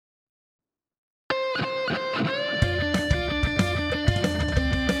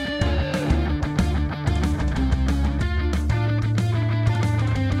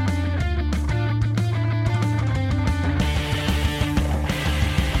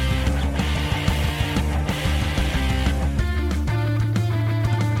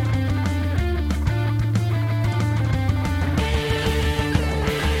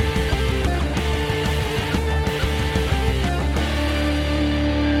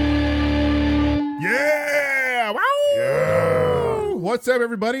What's up,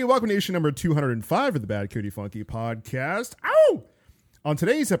 everybody? Welcome to issue number 205 of the Bad Cody Funky podcast. Ow! On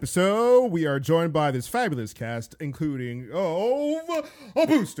today's episode, we are joined by this fabulous cast, including, a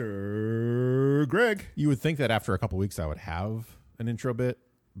Booster Greg. You would think that after a couple weeks I would have an intro bit,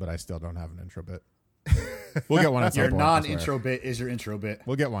 but I still don't have an intro bit. We'll get one at some point. Your non-intro bit is your intro bit.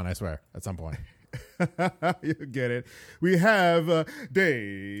 We'll get one, I swear, at some point. You get it. We have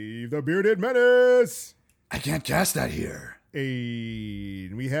Dave, the Bearded Menace. I can't cast that here.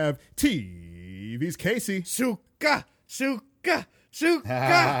 And we have TV's Casey. Suka.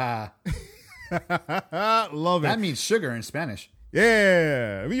 Love it. That means sugar in Spanish.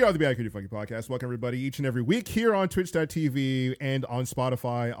 Yeah, we are the Bad Cody Funky Podcast. Welcome, everybody, each and every week here on Twitch.tv and on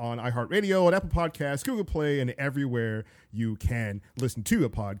Spotify, on iHeartRadio, on Apple Podcasts, Google Play, and everywhere you can listen to a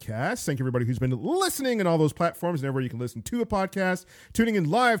podcast. Thank you, everybody who's been listening on all those platforms and everywhere you can listen to a podcast, tuning in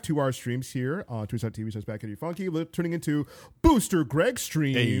live to our streams here on Twitch.tv, Bad Cody Funky, tuning into Booster Greg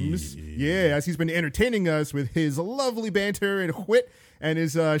streams. Hey. Yeah, as he's been entertaining us with his lovely banter and wit and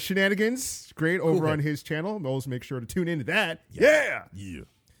his shenanigans. Great over on his channel. Always make sure to tune into that. Yeah.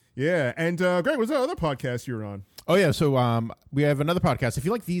 And Greg, what's that other podcast you were on? Oh, yeah. So we have another podcast. If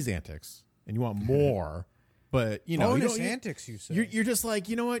you like these antics and you want more, but, you know. Bonus antics, you say. You're just like,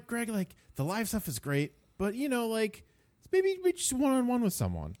 you know what, Greg? Like, the live stuff is great, but, you know, like, maybe just one-on-one with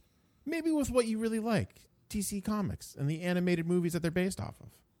someone. Maybe with what you really like. DC Comics and the animated movies that they're based off of.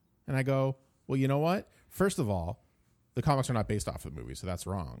 And I go, well, you know what? First of all, the comics are not based off of the movie, so that's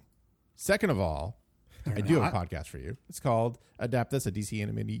wrong. Second of all, I do have a podcast for you. It's called Adapt This, a DC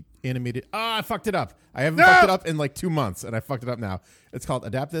animated. I fucked it up. I haven't fucked it up in like 2 months, and I fucked it up now. It's called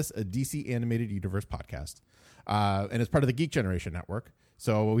Adapt This, a DC animated universe podcast, and it's part of the Geek Generation Network.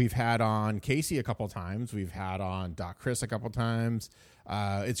 So we've had on Casey a couple times. We've had on Doc Chris a couple times.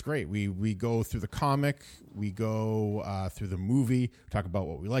 It's great. We go through the comic. We go through the movie. Talk about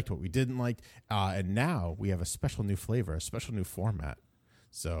what we liked, what we didn't like. And now we have a special new flavor, a special new format.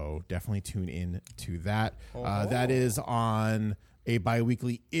 So definitely tune in to that. That is on a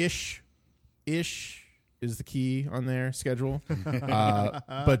bi-weekly-ish is the key on their schedule.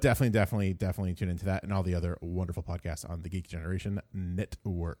 But definitely tune into that and all the other wonderful podcasts on the Geek Generation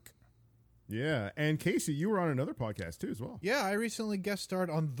Network. Yeah, and Casey, you were on another podcast too as well. Yeah, I recently guest starred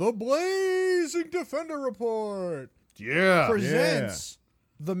on The Blazing Defender Report. Yeah. Presents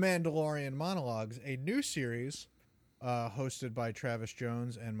The Mandalorian Monologues, a new series hosted by Travis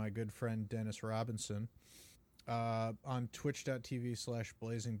Jones and my good friend Dennis Robinson on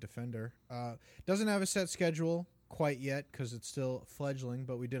twitch.tv/blazingdefender. Doesn't have a set schedule quite yet because it's still fledgling,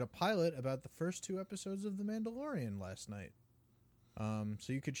 but we did a pilot about the first 2 episodes of The Mandalorian last night.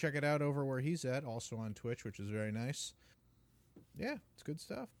 So you could check it out over where he's at, also on Twitch, which is very nice. Yeah, it's good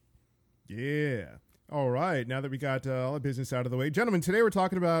stuff. Yeah. All right. Now that we got all the business out of the way, gentlemen, today we're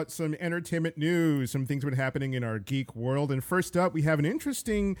talking about some entertainment news, some things that have been happening in our geek world. And first up, we have an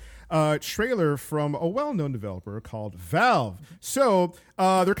interesting trailer from a well-known developer called Valve. So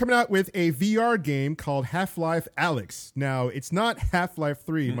they're coming out with a VR game called Half-Life Alyx. Now, it's not Half-Life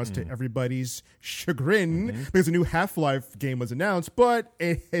 3, much to everybody's chagrin, because a new Half-Life game was announced, but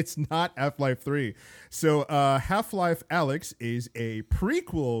it's not Half-Life 3. So Half-Life Alyx is a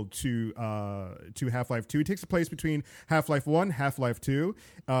prequel to Half-Life 2. It takes place between Half-Life 1, Half-Life 2.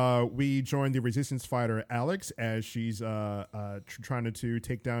 We join the Resistance fighter Alyx as she's trying to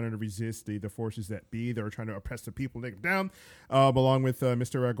take down and resist the forces that be. They're trying to oppress the people, take them down, along with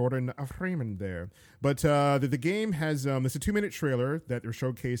Mr. Gordon Freeman there. But the game has it's a 2-minute trailer that they're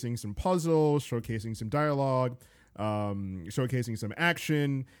showcasing some puzzles, showcasing some dialogue, showcasing some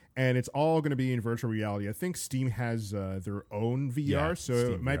action, and it's all going to be in virtual reality. I think Steam has their own VR, so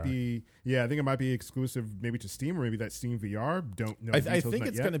Steam it might VR. be. Yeah, I think it might be exclusive maybe to Steam or maybe that Steam VR. Don't know. I think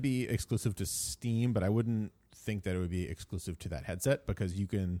it's going to be exclusive to Steam, but I wouldn't think that it would be exclusive to that headset because you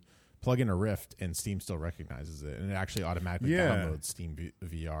can plug in a Rift and Steam still recognizes it, and it actually automatically downloads Steam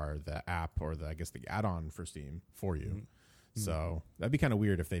VR, the app or the add-on for Steam for you. Mm-hmm. So that'd be kind of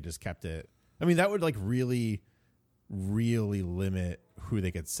weird if they just kept it. I mean, that would like really limit who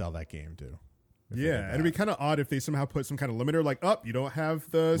they could sell that game to. Yeah, it'd be kind of odd if they somehow put some kind of limiter like, you don't have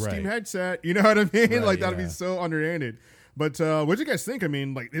the Steam Right. headset. You know what I mean? Right, Like, that'd be yeah. so underhanded. But what do you guys think? I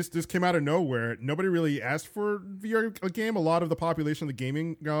mean, like, this came out of nowhere. Nobody really asked for VR game. A lot of the population of the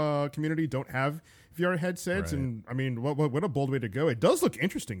gaming community don't have VR headsets. Right. And, I mean, what a bold way to go. It does look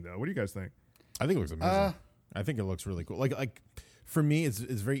interesting, though. What do you guys think? I think it looks amazing. I think it looks really cool. Like for me, it's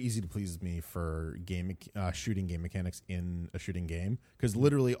very easy to please me for shooting game mechanics in a shooting game because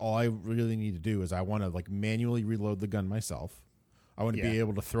literally all I really need to do is I want to like manually reload the gun myself. I want to be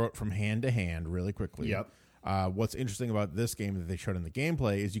able to throw it from hand to hand really quickly. Yep. What's interesting about this game that they showed in the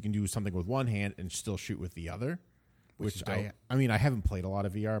gameplay is you can do something with one hand and still shoot with the other. Which I mean, I haven't played a lot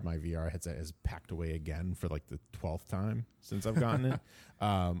of VR. My VR headset is packed away again for like the 12th time since I've gotten it.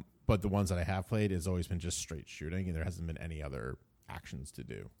 But the ones that I have played has always been just straight shooting, and there hasn't been any other actions to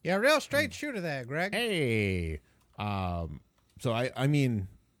do. Yeah, real straight shooter there, Greg. Hey, so I mean,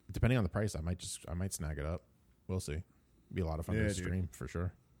 depending on the price, I might snag it up. We'll see. Be a lot of fun to stream for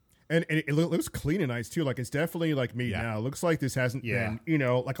sure. And it looks clean and nice too. Like it's definitely like made now. It looks like this hasn't been,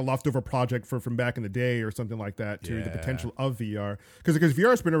 like a leftover project from back in the day or something like that. To the potential of VR, because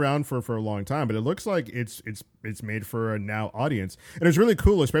VR has been around for a long time, but it looks like it's made for a now audience, and it's really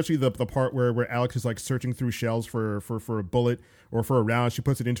cool, especially the part where Alex is like searching through shells for a bullet or for a round. She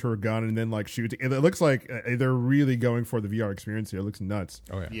puts it into her gun and then like shoots. It looks like they're really going for the VR experience here. It looks nuts.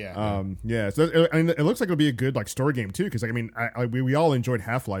 Oh yeah. So it looks like it'll be a good like story game too, because like, I mean, we all enjoyed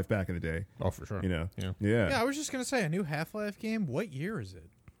Half-Life back in the day. Oh, for sure. Yeah, I was just gonna say, a new Half-Life game. What year is it?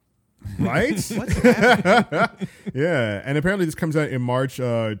 Right? What's happening? Yeah, and apparently this comes out in March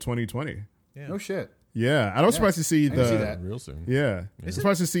 2020. Yeah. No shit. Yeah, I'm surprised to see I can see the that. real soon. yeah. I'm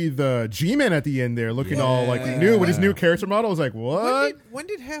surprised to see the G-Man at the end there, looking all like new with his new character model. I was like, what? When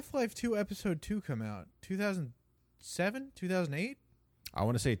did Half-Life 2 Episode 2 come out? 2007? 2008? I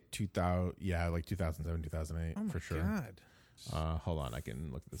want to say 2000. Yeah, like 2007, 2008 Oh my for sure. God. Hold on, I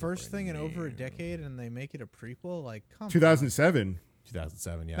can look at this. First up right thing in now. over a decade, and they make it a prequel? Like, come 2007.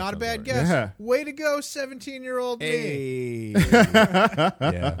 2007. Yeah, Not a sounds bad right. guess. Yeah. Way to go, 17-year-old me. Hey.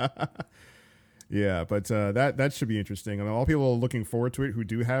 Yeah. Yeah, but that should be interesting. I mean, all people are looking forward to it who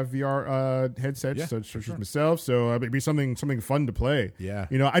do have VR headsets, such as myself. So it'd be something fun to play. Yeah.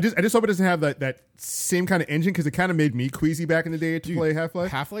 I just hope it doesn't have that same kind of engine, because it kind of made me queasy back in the day to play Half-Life.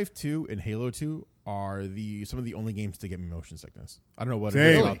 Half-Life 2 and Halo 2 are some of the only games to get me motion sickness. I don't know what it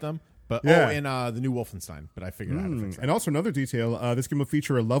Same. is about them. But and the new Wolfenstein, but I figured out how to fix that. And also another detail, this game will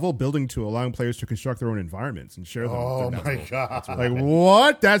feature a level building tool allowing players to construct their own environments and share them. Oh That's my cool. god! Like,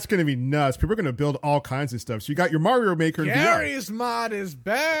 what? That's going to be nuts. People are going to build all kinds of stuff. So you got your Mario Maker in VR. Gary's mod is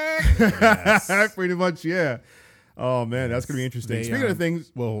back. Pretty much, yeah. Oh, man, that's going to be interesting. Speaking of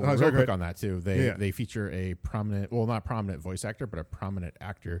things... Well, sorry, real go quick ahead. on that, too. They feature a prominent, well, not prominent voice actor, but a prominent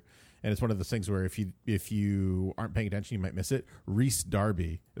actor. And it's one of those things where if you aren't paying attention, you might miss it. Rhys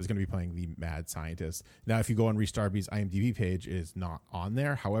Darby is going to be playing the mad scientist. Now, if you go on Rhys Darby's IMDb page, it is not on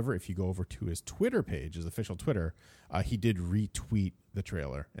there. However, if you go over to his Twitter page, his official Twitter, he did retweet the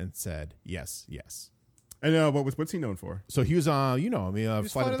trailer and said, yes. And what's he known for? So he was, Flight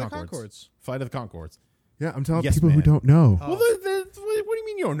Flight of the Conchords. Flight of the Conchords. Yeah, I'm telling Yes, people who man. don't know. Well, what do you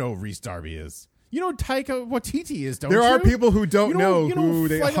mean you don't know who Rhys Darby is? You know Taika Waititi is, don't you? There are people who don't know you who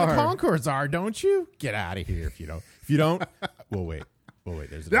they Flight are. of the Conchords are, don't you? Get out of here if you don't. If you don't, we'll wait.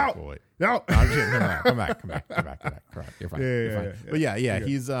 There's a No. we'll wait. No. I'm kidding. No. Come back. Correct. You're fine. Yeah, You're yeah, fine. yeah. But yeah, You're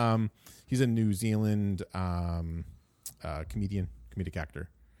he's a New Zealand comedic actor.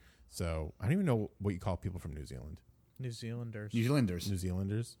 So I don't even know what you call people from New Zealand. New Zealanders. New Zealanders. New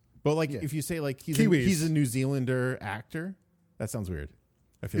Zealanders. But like, if you say like he's Kiwis. a New Zealander actor, that sounds weird.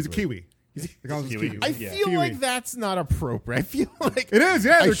 He's a Kiwi. They call him Kiwi. Kiwi. I Yeah. feel Kiwi. like that's not appropriate. I feel like It is,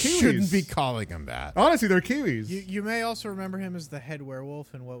 yeah, I they're Kiwis. shouldn't be calling him that. Honestly, they're Kiwis. You may also remember him as the head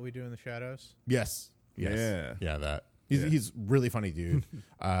werewolf in What We Do in the Shadows. Yes. Yeah. That. He's really funny, dude.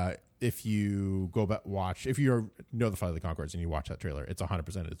 If you go back if you know the Flight of the Conchords and you watch that trailer, it's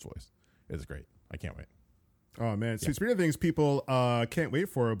 100% its voice. It's great. I can't wait. Oh man! So speaking of things people can't wait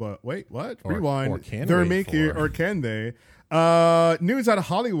for, but wait, what? Or- Rewind. or can They're wait making, for. or can they? News out of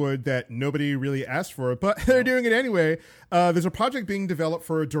Hollywood that nobody really asked for, but they're doing it anyway. There's a project being developed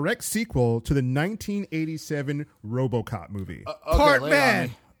for a direct sequel to the 1987 RoboCop movie. Part lay it on man,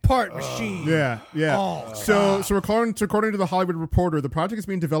 me. part machine. Yeah. Oh, so according to the Hollywood Reporter, the project is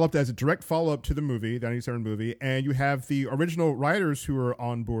being developed as a direct follow-up to the movie, the 97 movie, and you have the original writers who are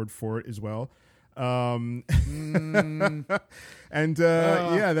on board for it as well. And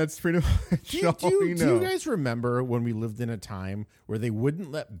that's pretty much all we Do know. you guys remember when we lived in a time where they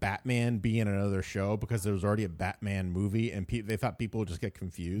wouldn't let Batman be in another show because there was already a Batman movie and they thought people would just get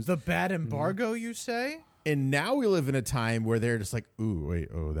confused? The bad embargo, you say? And now we live in a time where they're just like, ooh, wait,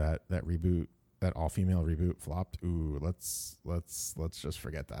 that reboot, that all-female reboot flopped. Ooh, let's just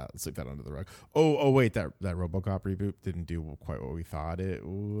forget that. Let's leave that under the rug. Oh, wait, that RoboCop reboot didn't do quite what we thought it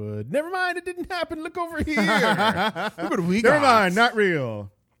would. Never mind, it didn't happen. Look over here. Look what we got. Never mind, not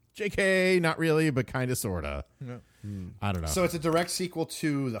real. JK, not really, but kind of, sort of. No. I don't know. So it's a direct sequel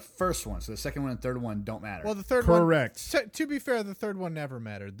to the first one. So the second one and third one don't matter. Well, the third Correct. one. To be fair, the third one never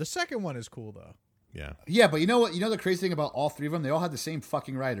mattered. The second one is cool though. Yeah, but you know what? You know the crazy thing about all three of them? They all had the same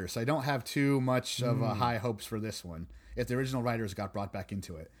fucking writer, so I don't have too much of high hopes for this one if the original writers got brought back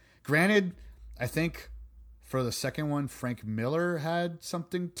into it. Granted, I think for the second one, Frank Miller had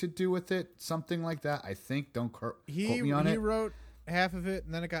something to do with it, something like that. I think. Don't quote me on it. He wrote half of it,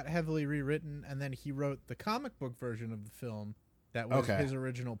 and then it got heavily rewritten, and then he wrote the comic book version of the film that was his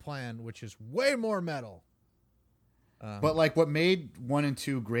original plan, which is way more metal. But like, what made 1 and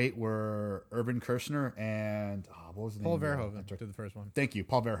 2 great were Urban Kirchner and what was the Paul name? Verhoeven did the first one. Thank you,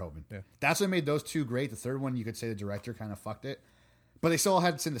 Paul Verhoeven. Yeah. That's what made those two great. The third one, you could say the director kind of fucked it, but they still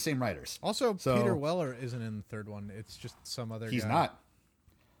had the same writers. Also, So- Peter Weller isn't in the third one. It's just some other He's guy. not.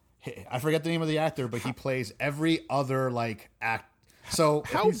 I forget the name of the actor, but he plays every other like act. So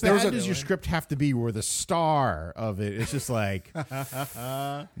How there was bad a- does your script have to be where the star of it? It's just like,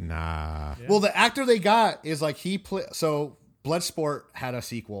 nah. Well, the actor they got is like he play. So Bloodsport had a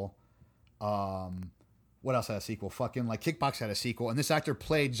sequel. What else had a sequel? Fucking like Kickbox had a sequel, and this actor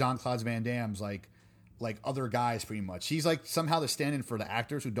played Jean-Claude Van Damme's like other guys pretty much. He's like somehow the stand-in for the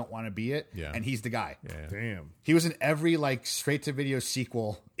actors who don't want to be it, Yeah. and he's the guy. Yeah. Damn. He was in every like straight-to-video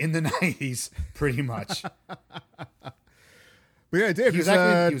sequel in the 90s, pretty much. But yeah, Dave, He was does,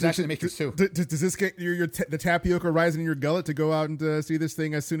 actually- he was actually in Matrix too. Does this get the tapioca rising in your gullet to go out and see this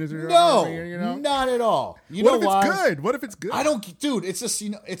thing as soon as you're No, you know? not at all. You What know if why? it's good? What if it's good? I don't, dude. It's just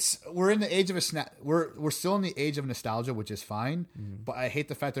we're in the age of we're still in the age of nostalgia, which is fine. But I hate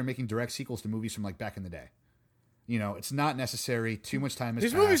the fact they're making direct sequels to movies from like back in the day. You know, it's not necessary. Too much time has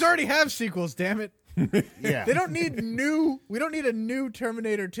These passed. movies already have sequels, damn it. Yeah, They don't need we don't need a new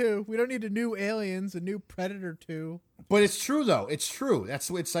Terminator 2. We don't need a new Aliens, a new Predator 2. but it's true though. It's true. That's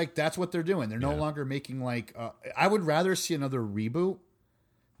what they're doing. They're no longer making like. I would rather see another reboot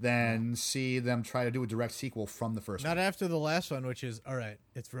than see them try to do a direct sequel from the first one. Not after the last one, which is, all right,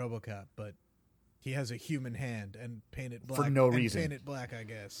 it's RoboCop, but he has a human hand and paint it black. For no and reason. Paint it black, I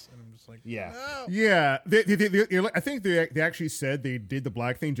guess. And I'm just like, Yeah. no. Yeah, I think they actually said they did the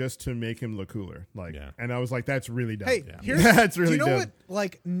black thing just to make him look cooler. Like, Yeah. and I was like, that's really dumb. Hey, That's really do you know dumb. what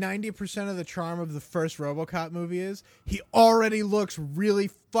like 90% of the charm of the first RoboCop movie is? He already looks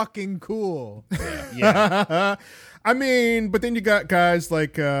really fucking cool. Yeah, I mean, but then you got guys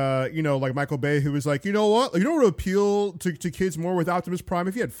like like Michael Bay, who was like, you know what would appeal to kids more with Optimus Prime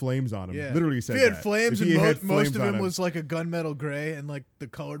if he had flames on him. Yeah. Literally said if he had that. flames If and he had most flames of on him was like a gunmetal gray and like the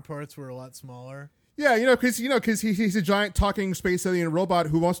colored parts were a lot smaller. Yeah, because he's a giant talking space alien robot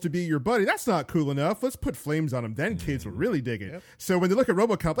who wants to be your buddy. That's not cool enough. Let's put flames on him. Then kids will really dig it. Yep. So when they look at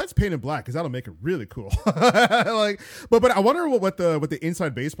RoboCop, let's paint him black because that'll make it really cool. But I wonder what the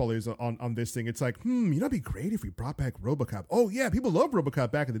inside baseball is on this thing. It's like, it'd be great if we brought back RoboCop. Oh yeah, people loved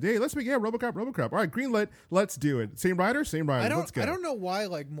RoboCop back in the day. Let's make RoboCop. All right, greenlit. Let's do it. Same writer. Let's go. I don't know why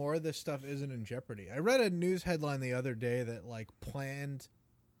like more of this stuff isn't in jeopardy. I read a news headline the other day that like planned,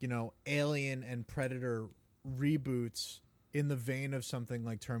 Alien and Predator reboots in the vein of something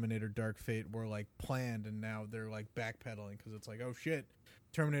like Terminator Dark Fate were like planned, and now they're like backpedaling because it's like, oh shit,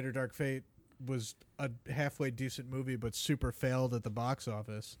 Terminator Dark Fate was a halfway decent movie but super failed at the box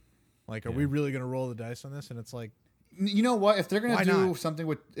office. Like, are we really going to roll the dice on this? And it's like, you know what? If they're gonna Why do not? something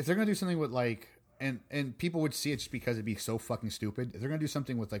with like, and people would see it just because it'd be so fucking stupid. If they're gonna do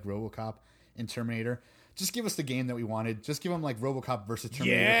something with like RoboCop and Terminator, just give us the game that we wanted. Just give them like RoboCop versus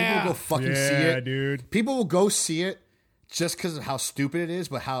Terminator. Yeah. People will go fucking see Yeah, it, dude. People will go see it just because of how stupid it is,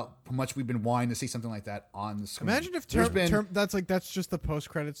 but how much we've been wanting to see something like that on the screen. imagine if There's been- that's just the post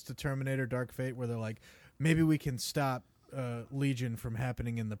credits to Terminator Dark Fate where they're like, maybe we can stop Legion from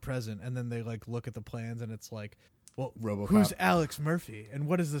happening in the present, and then they like look at the plans and it's like, well, RoboCop. who's Alex Murphy and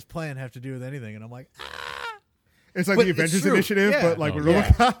what does this plan have to do with anything? And I'm like, It's like But the it's Avengers true. Initiative, Yeah. but like Oh, with yeah.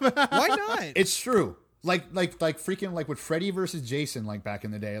 RoboCop. why not? It's true. Like freaking like with Freddy versus Jason, like back in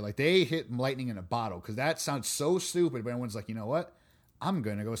the day, like they hit lightning in a bottle because that sounds so stupid. But everyone's like, you know what? I'm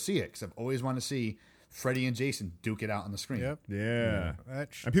gonna go see it because I've always wanted to see Freddy and Jason duke it out on the screen. Yep. Yeah.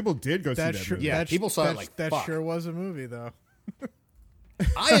 That sh- And people did go see that that sure, movie. Yeah, that sh- people saw it that sh- like, that fuck. sure was a movie though.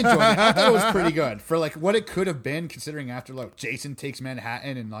 I enjoyed it. I thought it was pretty good for like what it could have been, considering after like Jason Takes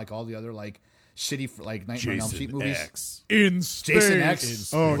Manhattan and like all the other like shitty like Nightmare on Elm Street movies. X. In Jason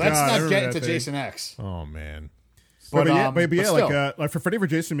X. Oh, Let's God, I not remember get that into thing. Jason X. Oh man. But yeah, still. like for Freddy vs.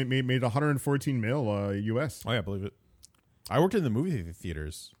 Jason, it made 114 mil US. Oh yeah, I believe it. I worked in the movie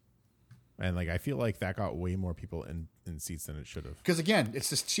theaters, and like I feel like that got way more people in seats than it should have. Because again, it's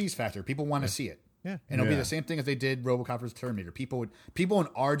this cheese factor. People want to see it. Yeah. And it'll be Yeah. the same thing if they did RoboCop vs. Terminator. People in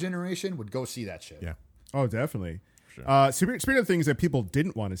our generation would go see that shit. Yeah. Oh, definitely. Sure. Speaking of things that people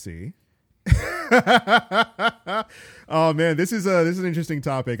didn't want to see, Oh man, this is an interesting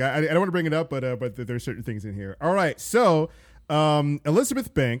topic. I don't want to bring it up, but there's certain things in here. All right, so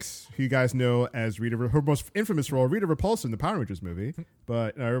Elizabeth Banks, who you guys know as her most infamous role, Rita Repulsa in the Power Rangers movie,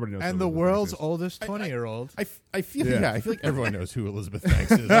 but everybody knows. And who the Elizabeth world's Banks is. oldest 20-year-old. I feel Yeah. I feel like everyone knows who Elizabeth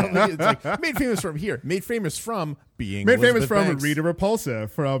Banks is. It's like made famous from here, made famous from being Made famous Elizabeth from Banks. Rita Repulsa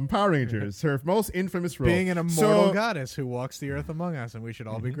from Power Rangers, her most infamous role. Being an immortal So- goddess who walks the earth among us, and we should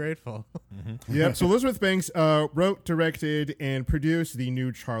all be grateful. Yep. So Elizabeth Banks wrote, directed, and produced the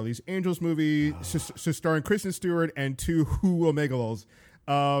new Charlie's Angels movie, so starring Kristen Stewart and two Omegalos.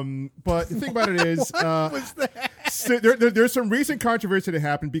 But the thing about it is, so there's some recent controversy that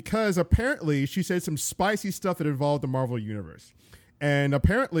happened because apparently she said some spicy stuff that involved the Marvel Universe. And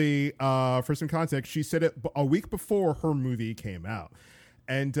apparently, for some context, she said it a week before her movie came out.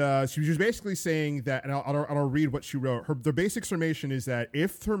 And she was basically saying that, and I'll read what she wrote. The basic summation is that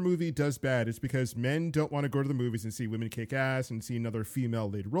if her movie does bad, it's because men don't want to go to the movies and see women kick ass and see another female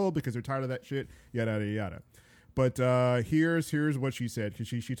lead role because they're tired of that shit, yada, yada, yada. But here's what she said, because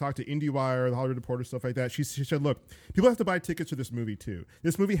she talked to IndieWire, the Hollywood Reporter, stuff like that. She said, look, people have to buy tickets to this movie too.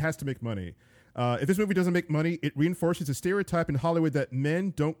 This movie has to make money. If this movie doesn't make money, it reinforces a stereotype in Hollywood that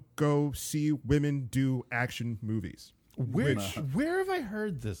men don't go see women do action movies. Where have I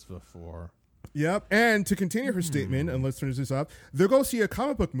heard this before? Yep. And to continue her statement, and let's finish this up, they'll go see a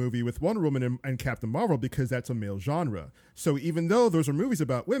comic book movie with Wonder Woman and Captain Marvel because that's a male genre. So even though those are movies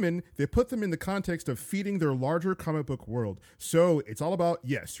about women, they put them in the context of feeding their larger comic book world. So it's all about,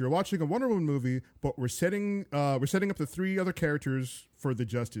 yes, you're watching a Wonder Woman movie, but we're setting up the three other characters for the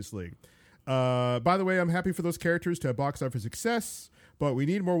Justice League. By the way, I'm happy for those characters to have box office success, but we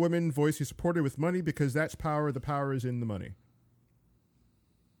need more women voices supported with money because that's power. The power is in the money.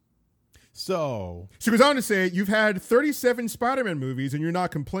 So She goes on to say, you've had 37 Spider-Man movies and you're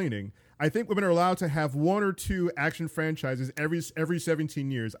not complaining. I think women are allowed to have one or two action franchises every 17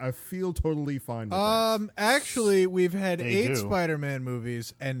 years. I feel totally fine with that. Actually, we've had They 8 do. Spider-Man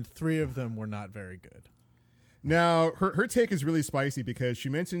movies, and 3 of them were not very good. Now, her take is really spicy because she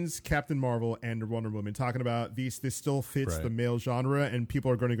mentions Captain Marvel and Wonder Woman, talking about this still fits Right. the male genre, and people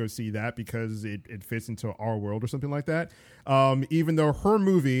are going to go see that because it fits into our world or something like that. Even though her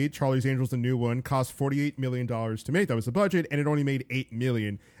movie, Charlie's Angels, the new one, cost $48 million to make. That was the budget, and it only made $8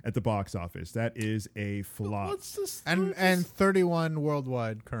 million at the box office. That is a flop. what's this? And 31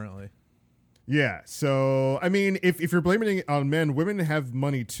 worldwide currently. Yeah, so I mean, if you're blaming it on men, women have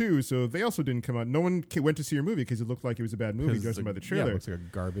money too, so they also didn't come out. No one went to see your movie because it looked like it was a bad movie, judging by the Yeah, trailer. it looks like a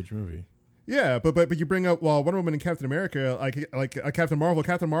garbage movie. Yeah, but you bring up Wonder Woman and Captain America, like Captain Marvel.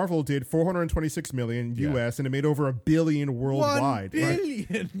 Captain Marvel did $426 million US, and it made over $1 billion worldwide. $1 Right?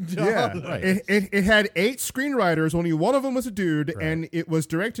 billion. Yeah, Right. it had 8 screenwriters. Only one of them was a dude, Right. and it was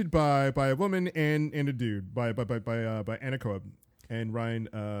directed by a woman and a dude by Anna Coab and Ryan.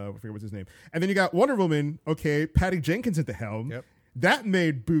 I forget what's his name. And then you got Wonder Woman. Okay, Patty Jenkins at the helm. Yep. That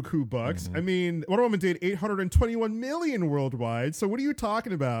made buku bucks. I mean, Wonder Woman did $821 million worldwide. So what are you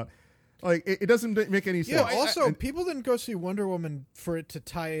talking about? Like, it doesn't make any sense. Yeah, also, people didn't go see Wonder Woman for it to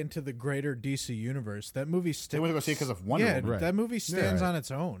tie into the greater DC universe. That movie They went to go see it because of Wonder Woman. Right. that movie stands Yeah. on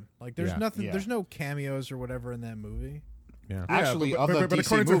its own. Like, there's Yeah. nothing, Yeah. there's no cameos or whatever in that movie. Yeah. Actually, of the but DC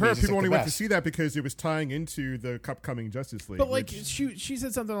according to her, movies, it's people like only the went to best. see that because it was tying into the upcoming Justice League. But like which- she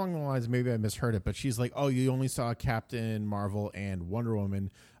said something along the lines, maybe I misheard it, but she's like, "Oh, you only saw Captain Marvel and Wonder Woman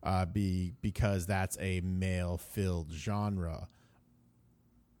because that's a male-filled genre."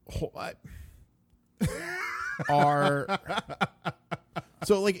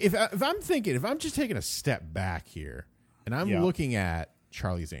 So like if I'm just taking a step back here and I'm Yeah. looking at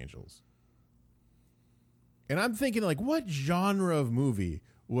Charlie's Angels and I'm thinking like, what genre of movie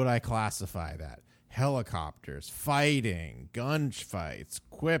would I classify that? Helicopters, fighting, gunfights,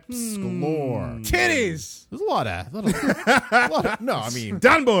 quips galore. Titties! There's a lot of no, I mean,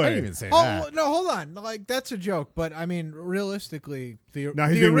 Down boy. I didn't even say Oh that. no, hold on. Like, that's a joke, but I mean, realistically, the No,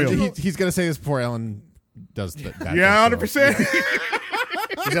 he's the being real. original, He's gonna say this before Ellen does that. Yeah, thing, so- 100%.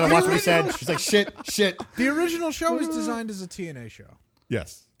 She's gonna watch what he said. She's like, shit. the original show was designed as a TNA show.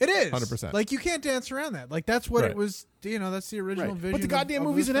 Yes. It is 100%. Like, you can't dance around that. Like, that's what Right. it was. You know, that's the original Right. vision. But the goddamn of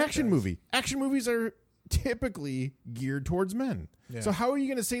movie's this an action franchise. movie. Action movies are typically geared towards men. Yeah. So how are you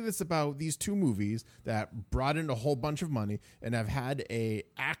going to say this about these two movies that brought in a whole bunch of money and have had a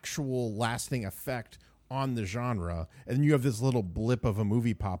actual lasting effect on the genre, and then you have this little blip of a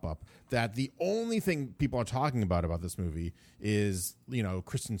movie pop up that the only thing people are talking about this movie is, you know,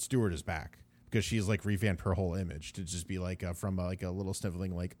 Kristen Stewart is back. because she's like revamped her whole image to just be like from like a little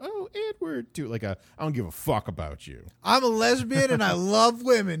sniveling like, oh, Edward, to like a I don't give a fuck about you. I'm a lesbian and I love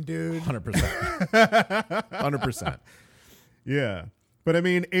women, dude. 100%. 100%. Yeah. But I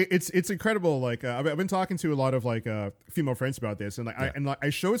mean, it's incredible. Like I've been talking to a lot of like female friends about this, and like I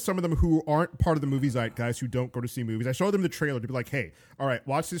showed some of them who aren't part of the movie zeitgeist, who don't go to see movies. I showed them the trailer to be like, hey, all right,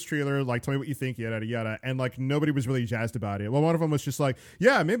 watch this trailer. Like, tell me what you think, yada yada. And like nobody was really jazzed about it. Well, one of them was just like,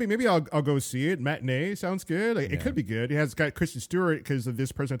 yeah, maybe I'll go see it. Matinee sounds good. Like, it could be good. It has got Kristen Stewart because of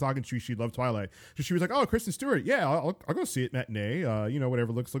this person I'm talking to. She loved Twilight, so she was like, oh, Kristen Stewart, yeah, I'll go see it matinee.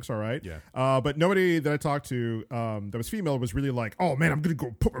 Whatever looks all right. Yeah. But nobody that I talked to that was female was really like, oh man, I'm gonna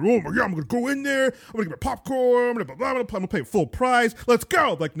go put my I'm gonna go in there. I'm gonna get my popcorn. I'm gonna play full price. Let's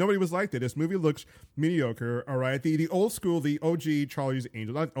go. Like nobody was like that. This movie looks mediocre. All right, the old school, the OG Charlie's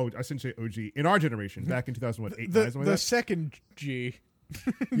Angels. I shouldn't say OG in our generation back in 2008. The second G.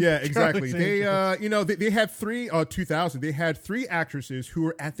 Yeah, exactly. They they had 2000. They had 3 actresses who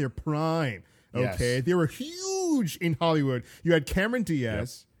were at their prime. Okay, Yes. They were huge in Hollywood. You had Cameron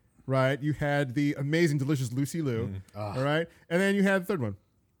Diaz, right? You had the amazing, delicious Lucy Liu. All right, and then you had the third one.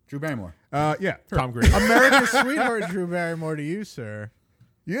 Drew Barrymore. Yeah, her. Tom Green. America's sweetheart, Drew Barrymore, to you, sir.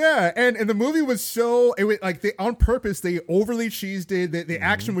 Yeah, and the movie was so it was like they on purpose they overly cheesed it. The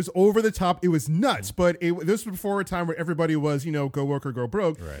action was over the top. It was nuts, but this was before a time where everybody was go work or go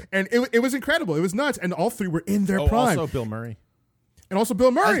broke, Right. and it was incredible. It was nuts, and all 3 were in their prime. Also Bill Murray. And also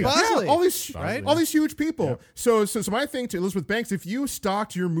Bill Murray, As Bosley, all these huge people. So my thing to Elizabeth Banks, if you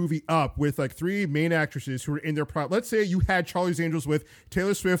stocked your movie up with like 3 main actresses who were in their prime, let's say you had Charlie's Angels with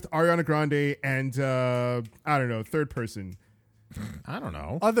Taylor Swift, Ariana Grande, and I don't know, third person, I don't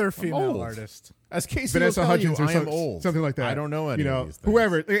know. Other female old. artist. As Casey Vanessa will tell you, Hudgens or I am old. something like that. I don't know any of these things.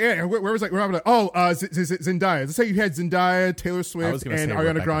 whoever. Yeah, where was like Zendaya. Let's say you had Zendaya, Taylor I was Swift, gonna and say Ariana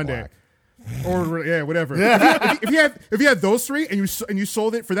Rebecca Grande. Black. Or whatever. If you had those 3 and you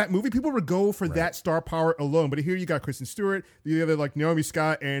sold it for that movie, people would go for that star power alone. But here you got Kristen Stewart, the other like Naomi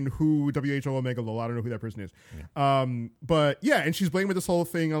Scott, and who WHO Omega Lowell. I don't know who that person is. But yeah, and she's blaming this whole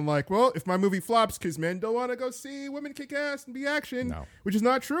thing on like, well, if my movie flops because men don't want to go see women kick ass and be action, which is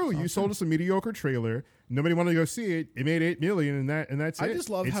not true. You sold us a mediocre trailer. Nobody wanted to go see it. It made $8 million, and that's it. I just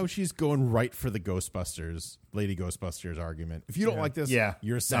love how she's going right for the Ghostbusters, Lady Ghostbusters argument. If you don't like this,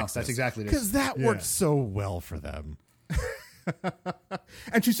 you're sexist. That's exactly it. Because that worked so well for them.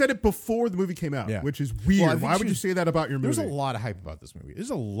 And she said it before the movie came out, which is weird. Well, I think Why would you say that about your movie? There's a lot of hype about this movie. There's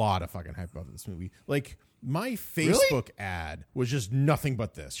a lot of fucking hype about this movie. Like, my Facebook ad was just nothing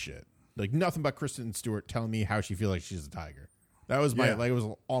but this shit. Like, nothing but Kristen Stewart telling me how she feels like she's a tiger. That was my, like, it was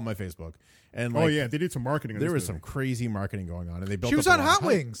all my Facebook. And like, they did some marketing. There was some crazy marketing going on. And they built She was up on a lot of Hot hype.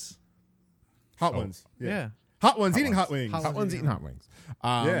 Wings. Hot ones. Yeah. Hot ones eating hot wings. Hot ones eating hot wings.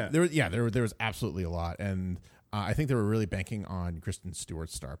 There was absolutely a lot. And I think they were really banking on Kristen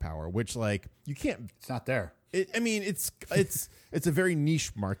Stewart's star power, which like you can't. It's not there. It's a very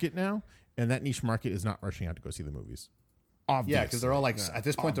niche market now, and that niche market is not rushing out to go see the movies. Obviously. Yeah, because they're all like at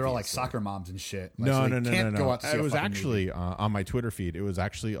this point they're all like soccer moms and shit. Like, so No. they can't go out to see It was a fucking actually movie. on my Twitter feed. It was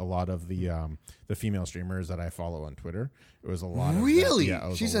actually a lot of the female streamers that I follow on Twitter. It was a lot of Really? them. Yeah,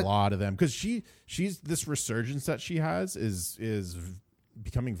 it was a lot of them because she's this resurgence that she has is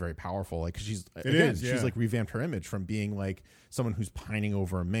becoming very powerful. Like she's like revamped her image from being like someone who's pining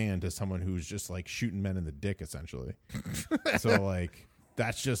over a man to someone who's just like shooting men in the dick essentially. So like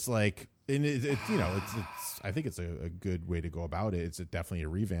that's just like. And it's I think it's a good way to go about it. It's definitely a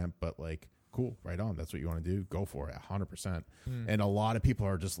revamp, but like, cool, right on. That's what you want to do. Go for it, 100%. And a lot of people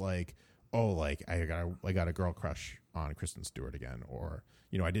are just like, oh, like I got a girl crush on Kristen Stewart again, or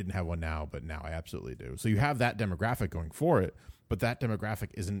I didn't have one now, but now I absolutely do. So you have that demographic going for it, but that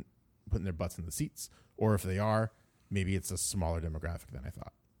demographic isn't putting their butts in the seats, or if they are, maybe it's a smaller demographic than I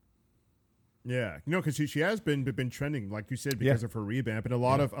thought. Yeah, because she has been trending, like you said, because of her revamp, and a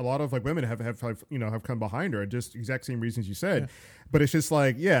lot of like women have come behind her, just exact same reasons you said. But it's just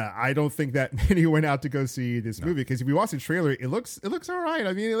like, I don't think that many went out to go see this movie, because if you watch the trailer, it looks all right.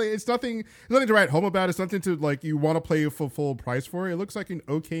 I mean, it's nothing to write home about. It's nothing to like you want to pay full price for. It looks like an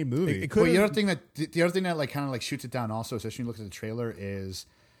okay movie. Well, the other thing that like kind of like shoots it down also, especially when you look at the trailer, is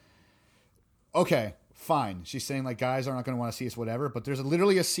okay. Fine. She's saying like guys are not going to want to see us, whatever. But there's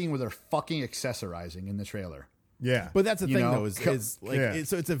literally a scene where they're fucking accessorizing in the trailer. Yeah, but that's the thing know? though is like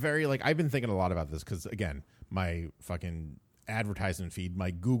so it's a very like I've been thinking a lot about this because again my fucking advertisement feed, my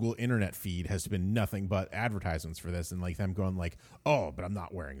Google internet feed has been nothing but advertisements for this, and like them going like, oh, but I'm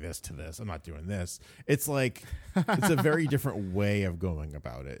not wearing this to this, I'm not doing this. It's like it's a very different way of going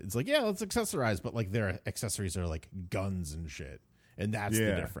about it. It's like let's accessorize, but like their accessories are like guns and shit, and that's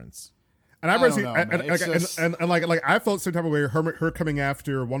the difference. And I I personally, don't know, man. It's just- and like I felt some type of way her coming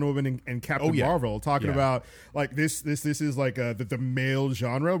after Wonder Woman and Captain Oh, yeah. Marvel, talking Yeah. about like this is like the male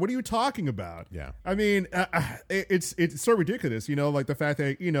genre. What are you talking about? Yeah. I mean, it's so ridiculous, you know, like the fact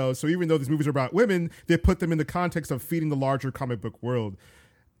that, you know, so even though these movies are about women, they put them in the context of feeding the larger comic book world.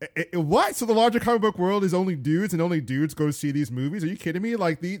 What? So the larger comic book world is only dudes, and only dudes go see these movies? Are you kidding me?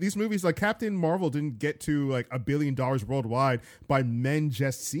 Like these movies, like Captain Marvel, didn't get to like $1 billion worldwide by men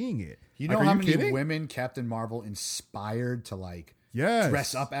just seeing it. You Like, know are how many kidding? women Captain Marvel inspired to like Yes.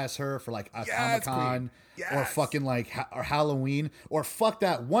 dress up as her for like a Yes, Comic-Con Queen. or Yes. fucking like or Halloween or fuck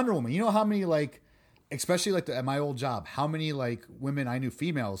that Wonder Woman. You know how many like, especially like at my old job, how many like women I knew,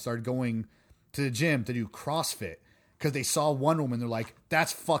 females, started going to the gym to do CrossFit because they saw Wonder Woman. They're like,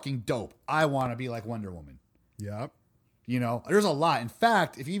 that's fucking dope. I want to be like Wonder Woman. Yep. You know, there's a lot. In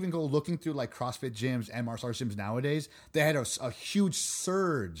fact, if you even go looking through like CrossFit gyms and martial arts gyms nowadays, they had a huge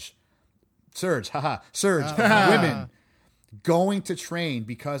surge of women going to train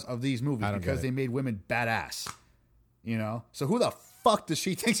because of these movies, I don't because get it. they made women badass. You know, so who the fuck does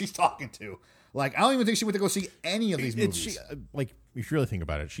she think she's talking to? Like, I don't even think she went to go see any of these It's movies. like if you really think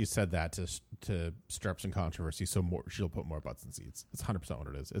about it, she said that to stir up some controversy, so she'll put more butts in seats. It's 100% what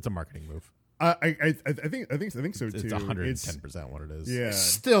it is. It's a marketing move. I think so too. It's 110% what it is. Yeah.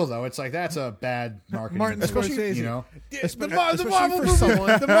 Still, though, it's like that's a bad marketing Martin move, Scorsese. you know. The Especially Marvel for movies, someone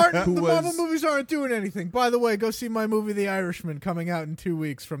the who Marvel was- movies aren't doing anything. By the way, go see my movie The Irishman coming out in 2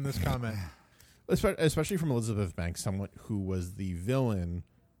 weeks from this comment. Especially from Elizabeth Banks, someone who was the villain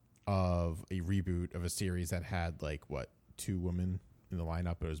of a reboot of a series that had like what, 2 women in the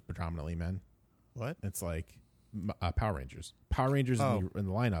lineup, but it was predominantly men. What? It's like Power Rangers. Power Rangers in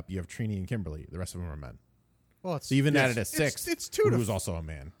the lineup, you have Trini and Kimberly. The rest of them are men. Well, it's So even Yes. added a 6, It's 2 to who's also a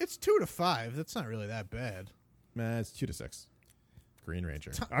man. It's 2 to 5. That's not really that bad. Nah, it's 2 to 6. Green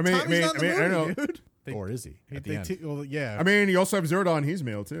Ranger. I mean, Tommy's not in the I don't movie, know. dude. They- Or is he? At the they end. well, yeah. I mean, you also have Zordon. He's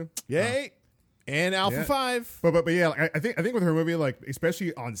male too. Yay! And Alpha Yeah. 5. But yeah, like, I think with her movie, like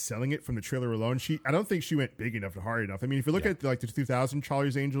especially on selling it from the trailer alone, I don't think she went big enough and hard enough. I mean, if you look at like the 2000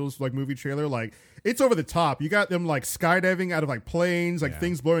 Charlie's Angels like movie trailer, like it's over the top. You got them like skydiving out of like planes, like Yeah.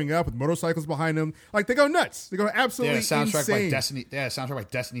 things blowing up with motorcycles behind them. Like they go nuts. They go absolutely Yeah, soundtrack insane. by Destiny. Yeah, soundtrack by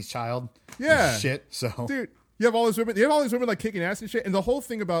Destiny's Child. Yeah. Shit. So Dude, you have all these women. You have all these women like kicking ass and shit. And the whole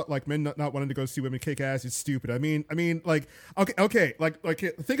thing about like men not wanting to go see women kick ass is stupid. I mean, like okay, like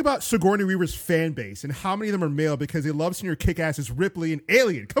think about Sigourney Weaver's fan base and how many of them are male because they love seeing her kick ass as Ripley and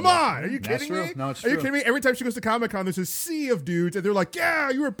Alien. Come on, are you That's kidding true. me? No, it's Are you true. kidding me? Every time she goes to Comic-Con, there's a sea of dudes and they're like, yeah,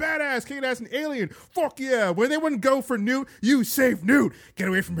 you were badass, kicking ass and Alien. Fuck yeah. When they wouldn't go for Newt, you saved Newt. Get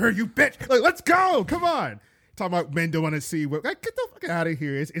away from her, you bitch. Like, let's go. Come on. Talking about men don't want to see what, like, get the fuck out of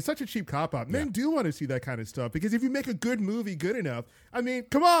here. It's such a cheap cop out. Men do want to see that kind of stuff because if you make a good movie good enough, I mean,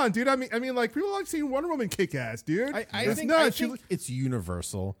 come on, dude. I mean, like people like seeing Wonder Woman kick ass, dude. I It's think nuts. She- it's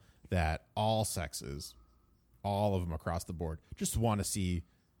universal that all sexes, all of them across the board, just want to see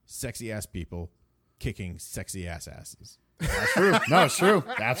sexy ass people kicking sexy asses. that's true. No, it's true.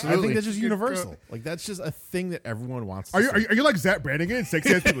 I Absolutely. think that's just universal. Like that's just a thing that everyone wants. To are you, see. are you like Zach Brannigan?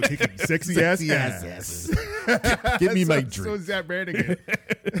 Sexy ass people kicking sexy ass Sexy ass ass. asses. Give me my So drink. Zach Brannigan.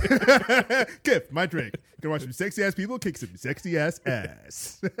 Gift my drink. Gonna watch some sexy ass people kick some sexy ass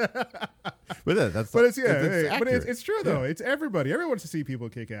ass. But that's But it's but accurate. It's true though. It's everybody. Everyone wants to see people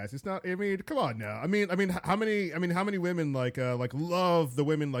kick ass. It's not. I mean, come on now. I mean, how many women like love the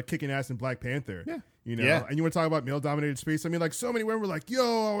women like kicking ass in Black Panther? Yeah. You know. Yeah. And you want to talk about male dominated space? I mean, like so many women were like,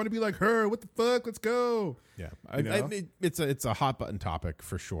 "Yo, I want to be like her. What the fuck? Let's go." Yeah, You know? it's a hot button topic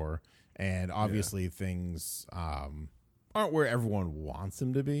for sure, and obviously things aren't where everyone wants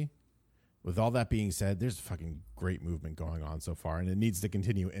them to be. With all that being said, there's a fucking great movement going on so far, and it needs to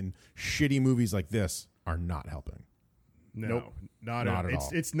continue. And shitty movies like this are not helping. No, Nope. not Not at at all. all.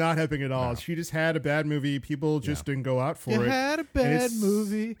 It's not helping at all. No. She just had a bad movie. People just didn't go out for You it. had a And bad it's-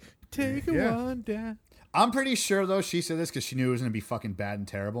 movie. Take Yeah. one down. I'm pretty sure though she said this because she knew it was going to be fucking bad and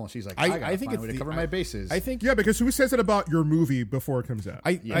terrible, and she's like, I gotta I think find a it's way to the- cover my bases. I think Yeah, because who says it about your movie before it comes out?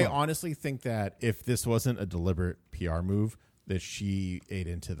 I honestly think that if this wasn't a deliberate PR move, that she ate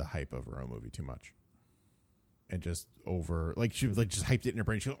into the hype of her own movie too much. And just she like just hyped it in her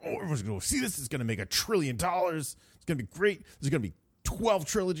brain. She goes, "Oh, everyone's gonna go see this. It's gonna make $1 trillion. It's gonna be great. There's gonna be 12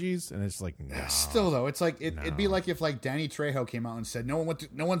 trilogies." And it's like, no. Still though, it's like it'd be like if like Danny Trejo came out and said, no one's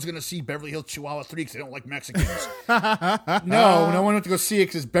going to see Beverly Hills Chihuahua 3 because they don't like Mexicans. no one went to go see it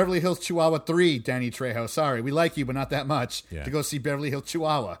because Beverly Hills Chihuahua 3. Danny Trejo, sorry, we like you, but not that much Yeah. to go see Beverly Hills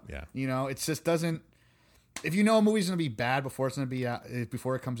Chihuahua. Yeah. You know, it just doesn't. If you know a movie's going to be bad before it's going to be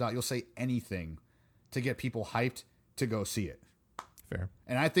before it comes out, you'll say anything to get people hyped to go see it. Fair.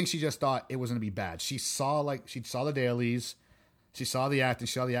 And I think she just thought it was going to be bad. She saw the dailies, she saw the acting,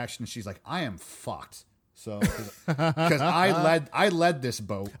 she saw the action, and she's like, I am fucked. So because I led this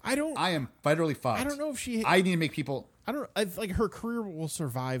boat. I am federally fucked. I don't know if she. I need to make people. I like her career will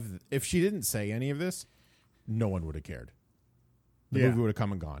survive if she didn't say any of this. No one would have cared. The movie would have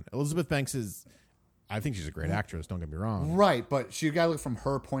come and gone. Elizabeth Banks is. I think she's a great actress. Don't get me wrong. Right, but you got to look from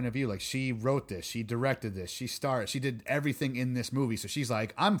her point of view. Like, she wrote this, she directed this, she starred, she did everything in this movie. So she's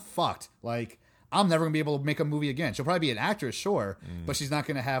like, I'm fucked. Like, I'm never gonna be able to make a movie again. She'll probably be an actress, sure, but she's not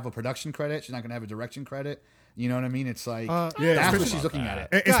gonna have a production credit. She's not gonna have a direction credit. You know what I mean? It's like that's what she's looking at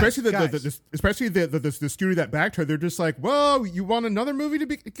it. Especially the studio that backed her. They're just like, well, you want another movie to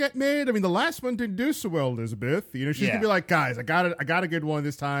get made? I mean, the last one didn't do so well, Elizabeth. You know, she's gonna be like, guys, I got a good one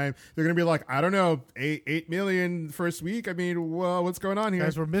this time. They're gonna be like, I don't know, 8 million first week. I mean, well, what's going on here?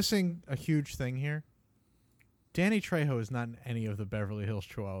 Guys, we're missing a huge thing here. Danny Trejo is not in any of the Beverly Hills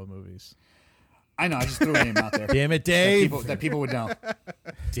Chihuahua movies. I know. I just threw a name out there. Damn it, Dave. That people would know.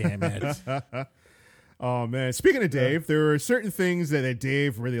 Damn it. Oh, man. Speaking of Dave, there are certain things that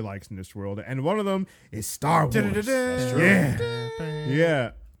Dave really likes in this world, and one of them is Star Wars.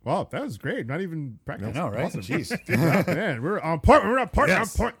 Yeah. Wow, that was great. Not even practice. I know, right? Awesome. Jeez. Man, we're on point. We're on point.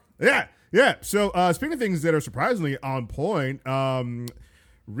 Yes. On point. Yeah. Yeah. So, speaking of things that are surprisingly on point,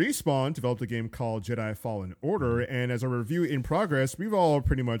 Respawn developed a game called Jedi Fallen Order, and as a review in progress, we've all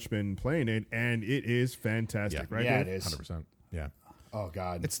pretty much been playing it, and it is fantastic, right? Yeah, Dave? it is. 100%. Yeah. Oh,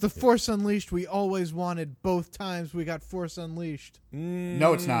 God. It's the Force Unleashed we always wanted. Both times we got Force Unleashed.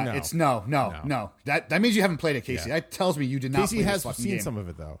 No, it's not. No. It's no. That means you haven't played it, Casey. Yeah. That tells me you did not. Casey play has this fucking seen game. some of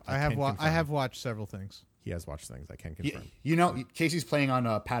it, though. I have watched several things. He has watched things. I can confirm. You know, Casey's playing on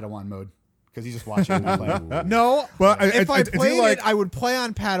Padawan mode because he's just watching. No, Well, if I do you played like- it, I would play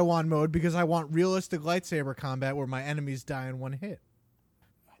on Padawan mode because I want realistic lightsaber combat where my enemies die in one hit.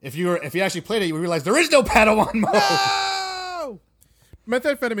 If you actually played it, you would realize there is no Padawan mode. Oh!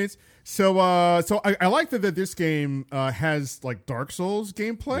 Methamphetamines. So I like that this game has like Dark Souls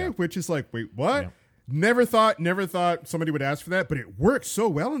gameplay, which is like, wait, what? Yeah. Never thought somebody would ask for that, but it works so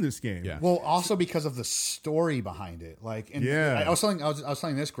well in this game. Yeah. Well, also because of the story behind it. Like, and Yeah. I was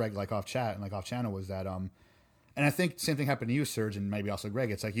telling this, Greg, like off chat and like off channel, was that and I think the same thing happened to you, Serge, and maybe also Greg.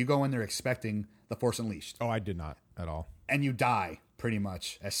 It's like you go in there expecting the Force Unleashed, Oh, I did not at all. and you die pretty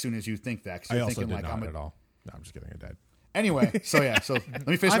much as soon as you think that. 'Cause I you're also thinking did like, not at all. No, I'm just kidding. I died. Anyway, so let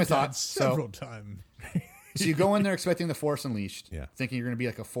me finish my I've died thought. several times. So you go in there expecting the Force Unleashed, Yeah. thinking you're going to be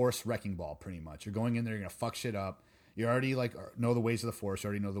like a Force wrecking ball, pretty much. You're going in there, you're going to fuck shit up. You already like know the ways of the Force, you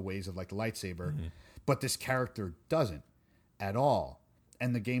already know the ways of like the lightsaber, but this character doesn't at all,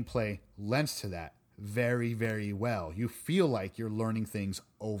 and the gameplay lends to that very, very well. You feel like you're learning things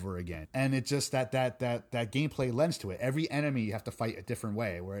over again, and it just that gameplay lends to it. Every enemy you have to fight a different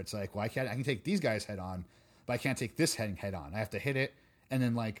way, where it's like, well, I can take these guys head on, but I can't take this head on. I have to hit it and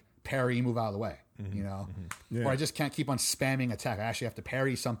then like parry, move out of the way, you know? Yeah. Or I just can't keep on spamming attack. I actually have to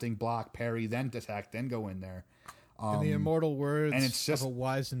parry something, block, parry, then attack, then go in there. In the immortal words and it's just- of a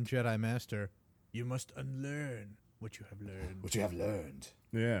wizened Jedi Master, you must unlearn what you have learned. Which you have learned.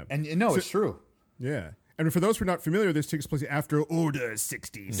 Yeah. And no, it's true. Yeah. And for those who are not familiar, this takes place after Order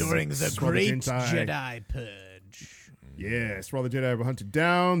 60. During the great Jedi Purge. Yes, while the Jedi were hunted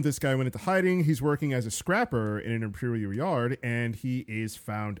down, this guy went into hiding. He's working as a scrapper in an Imperial yard, and he is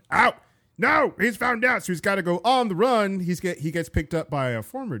found out. No, he's found out, so he's got to go on the run. He gets picked up by a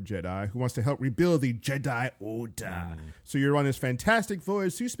former Jedi who wants to help rebuild the Jedi Order. So you're on this fantastic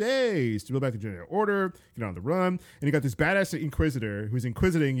voyage through space to build back the Jedi Order, get on the run, and you got this badass Inquisitor who's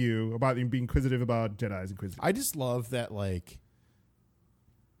inquisiting you about being inquisitive about Jedi's inquisitive. I just love that, like,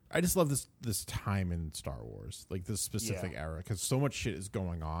 I just love this time in Star Wars, like this specific era, because so much shit is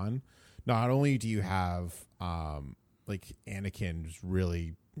going on. Not only do you have like Anakin just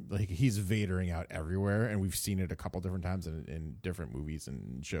really, like, he's Vadering out everywhere, and we've seen it a couple different times in different movies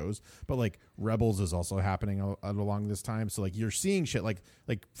and shows, but like Rebels is also happening along this time. So like you're seeing shit like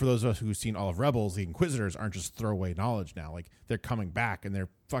for those of us who've seen all of Rebels, the Inquisitors aren't just throwaway knowledge now. Like they're coming back and they're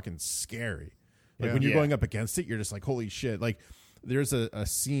fucking scary. Like when you're going up against it, you're just like, holy shit. Like there's a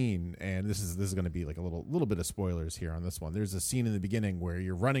scene, and this is going to be like a little bit of spoilers here on this one. There's a scene in the beginning where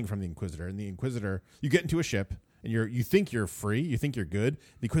you're running from the Inquisitor, and the Inquisitor, you get into a ship, and you think you're free, you think you're good.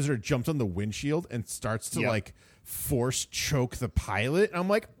 The Inquisitor jumps on the windshield and starts to like force choke the pilot. And I'm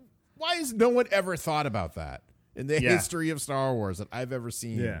like, why has no one ever thought about that in the history of Star Wars that I've ever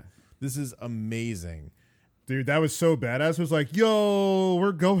seen? Yeah. This is amazing. Dude, that was so badass. It was like, yo,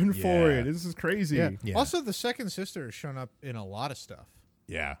 we're going for Yeah. it. This is crazy. Yeah. Also, the second sister has shown up in a lot of stuff.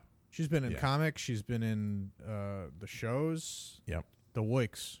 Yeah. She's been in comics. She's been in the shows. Yep. the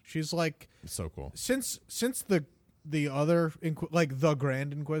Wix. She's like So cool. since the other like the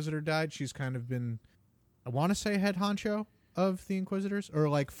Grand Inquisitor died, she's kind of been, I want to say, head honcho of the Inquisitors, or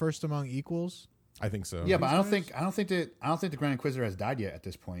like first among equals. I think so. Yeah, but I don't think the Grand Inquisitor has died yet at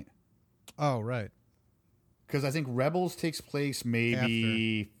this point. Oh, right. Because I think Rebels takes place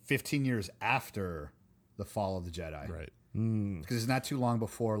maybe 15 years after the fall of the Jedi. Right. Because it's not too long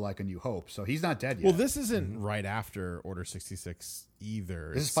before like A New Hope, so he's not dead yet. Well, this isn't right after Order 66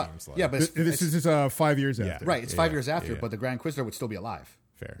 either. This It is seems like. yeah, but This is 5 years Yeah. after. right. It's 5 years after, yeah. but the Grand Inquisitor would still be alive.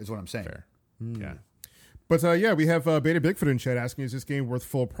 Fair. Is what I'm saying. Fair. Yeah. But yeah, we have Beta Bigfoot in chat asking, is this game worth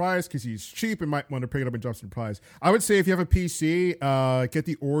full price? Because he's cheap and might want to pick it up and drop some price. I would say if you have a PC, get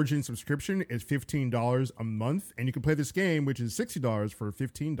the Origin subscription. It's $15 a month, and you can play this game, which is $60 for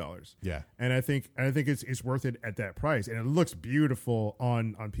 $15. Yeah. And I think it's worth it at that price. And it looks beautiful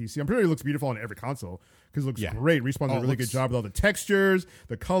on PC. I'm pretty sure it looks beautiful on every console because it looks Yeah. great. Respawn did a it really looks- good job with all the textures,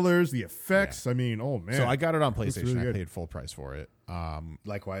 the colors, the effects. I mean, oh man. So I got it on Looks PlayStation. really I good. paid full price for it.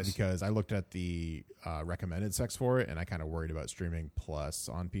 Likewise. Because I looked at the recommended specs for it, and I kind of worried about streaming plus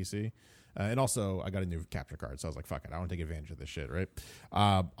on PC. And also, I got a new capture card, so I was like, fuck it, I want to take advantage of this shit, right?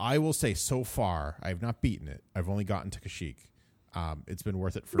 I will say, so far, I have not beaten it. I've only gotten to Kashyyyk. It's been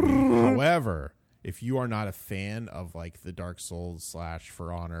worth it for me. However, if you are not a fan of, like, the Dark Souls /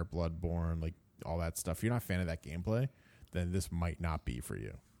 For Honor, Bloodborne, like, all that stuff, if you're not a fan of that gameplay, then this might not be for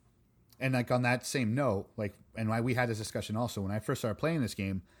you. And like on that same note, like, and why we had this discussion also when I first started playing this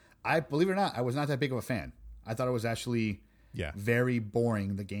game, I believe it or not, I was not that big of a fan. I thought it was actually Yeah. very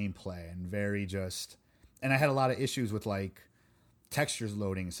boring, the gameplay, and very just. And I had a lot of issues with like textures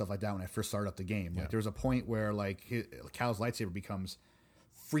loading and stuff like that when I first started up the game. Like there was a point where like Cal's lightsaber becomes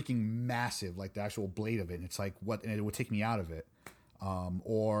freaking massive, like the actual blade of it. And it's like what, and it would take me out of it.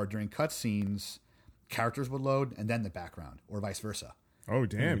 Or during cutscenes, characters would load and then the background, or vice versa. oh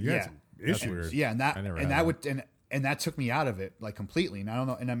damn, you had Yeah. some That's issues. weird. Yeah, and I never had that that. would and that took me out of it like completely. And I don't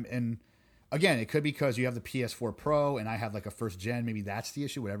know. And again, it could be because you have the PS4 Pro and I have like a first gen. Maybe that's the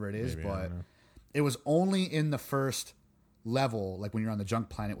issue. Whatever it is, Maybe, I but don't know. it was only in the first level, like when you're on the junk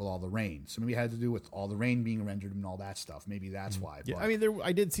planet with all the rain. So maybe it had to do with all the rain being rendered and all that stuff. Maybe that's why. Yeah, but, I mean,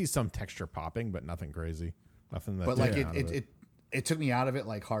 I did see some texture popping, but nothing crazy. Nothing that. but like took me out of it took me out of it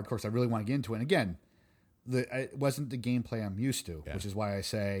like hardcore. Because I really want to get into it. And again, it wasn't the gameplay I'm used to, Yeah. which is why I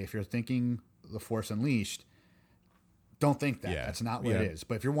say if you're thinking The Force Unleashed, don't think that. Yeah. That's not what Yeah. it is.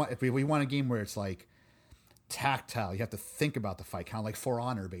 But if we want a game where it's like tactile, you have to think about the fight, kind of like For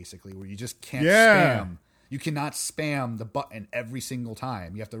Honor, basically, where you just can't Yeah. spam. You cannot spam the button every single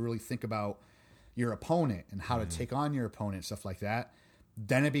time. You have to really think about your opponent and how to take on your opponent, stuff like that.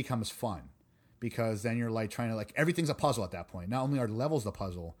 Then it becomes fun because then you're like trying to like everything's a puzzle at that point. Not only are the levels the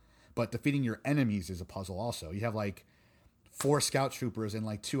puzzle, but defeating your enemies is a puzzle also. You have like 4 scout troopers and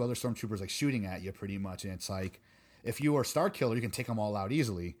like 2 other stormtroopers like shooting at you pretty much, and it's like if you are Star Killer, you can take them all out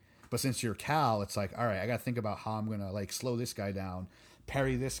easily. But since you're Cal, it's like, all right, I got to think about how I'm gonna like slow this guy down,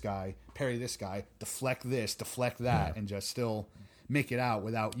 parry this guy, deflect this, deflect that, and just still make it out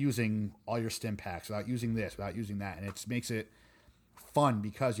without using all your stim packs, without using this, without using that, and it makes it fun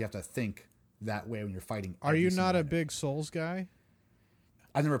because you have to think that way when you're fighting. Are every you single not a enemy. big Souls guy?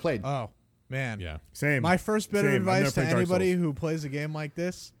 I've never played. Oh, man. Yeah. Same. My first bit of Same. I've advice never to played Dark anybody Souls. who plays a game like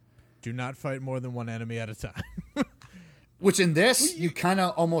this: do not fight more than one enemy at a time. Which in this you kind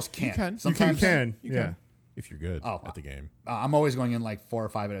of almost can't. can. You Sometimes can. You Yeah. can, if you're good at the game. I'm always going in like 4 or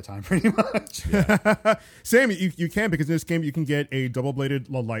 5 at a time, pretty much. Same, you can, because in this game you can get a double-bladed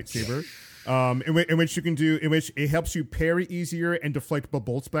lightsaber, in which you can do, in which it helps you parry easier and deflect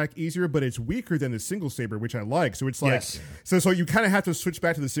bolts back easier, but it's weaker than the single saber, which I like. So it's like, Yes. so you kind of have to switch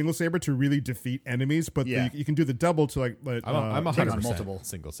back to the single saber to really defeat enemies, but Yeah. you can do the double to like. I'm a take on 100% multiple.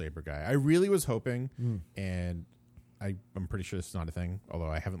 single saber guy. I really was hoping, and I'm pretty sure this is not a thing, although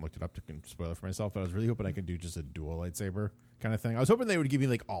I haven't looked it up to spoil it for myself, but I was really hoping I could do just a dual lightsaber kind of thing. I was hoping they would give me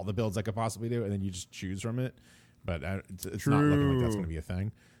like all the builds I could possibly do, and then you just choose from it. But it's not looking like that's going to be a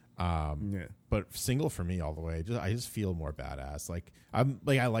thing. Yeah. But single for me all the way. I just feel more badass. Like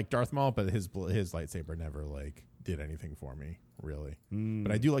I like Darth Maul, but his lightsaber never like did anything for me really.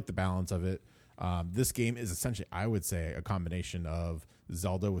 But I do like the balance of it. This game is essentially, I would say, a combination of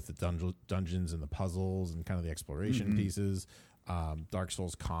Zelda with the dungeons and the puzzles and kind of the exploration pieces, Dark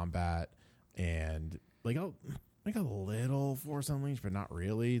Souls combat, and like a little Force Unleashed, but not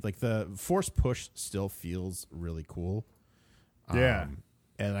really. Like the Force push still feels really cool. Yeah.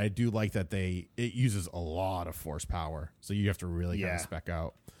 And I do like that it uses a lot of force power, so you have to really kind Yeah. of spec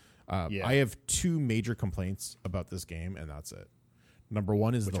out. Yeah. I have 2 major complaints about this game, and that's it. Number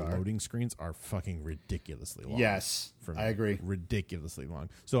one is Which the are? loading screens are fucking ridiculously long. Yes, for me. I agree. Ridiculously long.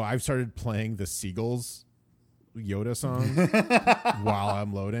 So I've started playing the Seagulls Yoda song while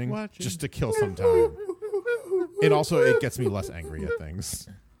I'm loading, Watching. just to kill some time. And also, it gets me less angry at things.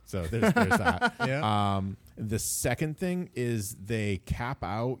 So there's that. Yeah. The second thing is they cap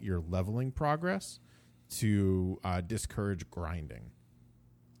out your leveling progress to discourage grinding,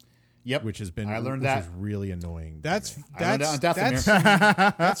 Yep, which has been I learned which that. is really annoying. to That's me. I learned that's that on that's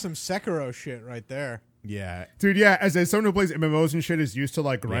Dathomir. that's some Sekiro shit right there. Yeah. Dude, yeah, as someone who plays MMOs and shit is used to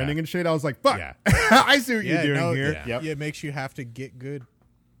like grinding Yeah. and shit, I was like, fuck, Yeah. I see what you're doing no, here. Yeah. Yep. It makes you have to get good.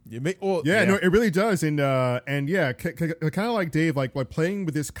 Yeah, no, it really does, and yeah, kind of like Dave, like playing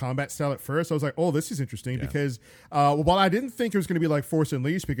with this combat style at first, I was like, oh, this is interesting because while I didn't think it was going to be like Force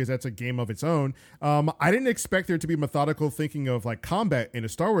Unleashed because that's a game of its own, I didn't expect there to be methodical thinking of like combat in a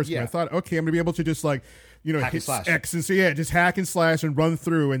Star Wars game. Yeah. I thought, okay, I'm going to be able to just like Hack and hit slash. X and so just hack and slash and run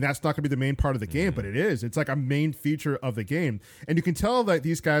through, and that's not going to be the main part of the game, but it is. It's like a main feature of the game, and you can tell that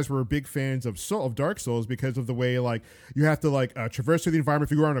these guys were big fans of Dark Souls because of the way like you have to like traverse through the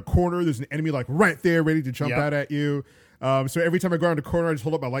environment. If you go around a corner, there's an enemy like right there ready to jump Yep. out at you. So every time I go around a corner, I just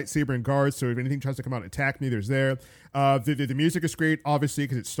hold up my lightsaber and guard. So if anything tries to come out and attack me, there's there. The music is great, obviously,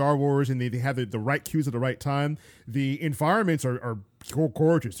 because it's Star Wars and they have the right cues at the right time. The environments are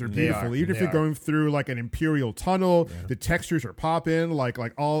gorgeous. They're beautiful. are. Even if They you're are. going through like an Imperial tunnel, the textures are popping. Like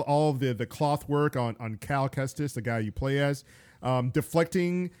all of the cloth work on Cal Kestis, the guy you play as,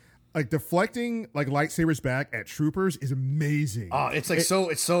 deflecting like lightsabers back at troopers is amazing. Oh, it's like it's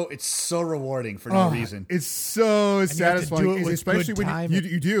so rewarding for no reason. It's so you have to satisfying, do it with especially good when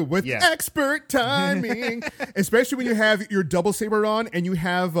you do with Yeah. expert timing. Especially when you have your double saber on and you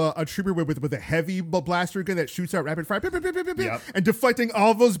have a trooper with a heavy blaster gun that shoots out rapid fire, Yep. and deflecting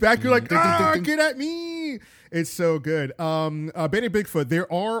all of those back. You're like, Ding, ding, ding, ah, ding. get at me! It's so good. Benny Bigfoot,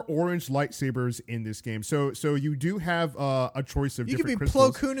 there are orange lightsabers in this game, so you do have a choice of You could different be Plo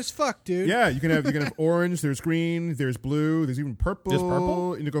crystals. Koon as fuck, dude. Yeah, you can have orange. There's green. There's blue. There's even purple. There's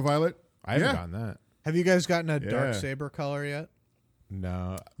purple? Indigo violet. I haven't Yeah. gotten that. Have you guys gotten a Yeah. dark saber color yet?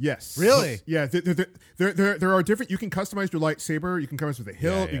 No. Yes. Really? Yeah. There are different. You can customize your lightsaber. You can customize with a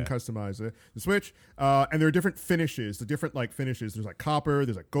hilt. Yeah, You yeah. can customize the switch. And there are different finishes. The different like finishes. There's like copper.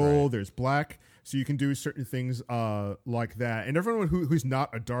 There's like gold. There's black. So you can do certain things like that. And everyone who's not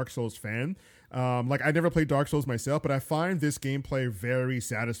a Dark Souls fan, like I never played Dark Souls myself, but I find this gameplay very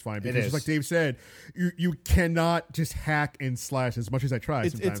satisfying because, is. just like Dave said, you cannot just hack and slash as much as I try.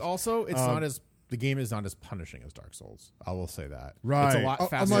 It's sometimes. also not as the game is not as punishing as Dark Souls. I will say that. Right. It's a lot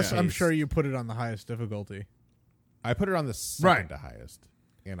faster. Unless I'm paced. sure you put it on the highest difficulty. I put it on the second Right. to highest,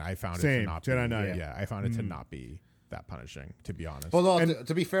 and I found it Same. to not Jedi be. Knight. Yeah, I found it to not be that punishing. To be honest. Well, though,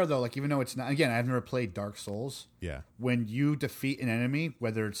 to be fair though, like even though it's not, again, I've never played Dark Souls. yeah. When you defeat an enemy,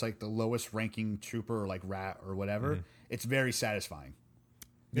 whether it's like the lowest ranking trooper or like rat or whatever, it's very satisfying.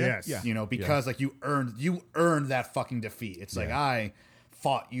 Yes. Yeah. You know, because like you earned that fucking defeat. It's like I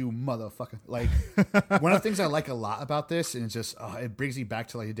fought you, motherfucker. Like one of the things I like a lot about this, and it's just it brings me back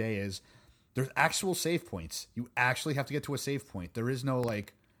to like today, is there's actual save points. You actually have to get to a save point. There is no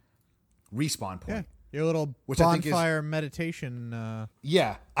like respawn point. Your little Which I think is- bonfire meditation.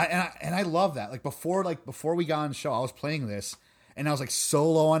 Yeah, I love that. Like before we got on the show, I was playing this and I was like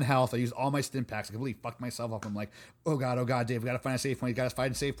so low on health. I used all my stim packs. I completely fucked myself up. I'm like, oh god, Dave, we gotta find a save point. You gotta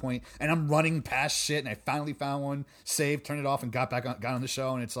find a save point. And I'm running past shit, and I finally found one, saved, turned it off, and got on the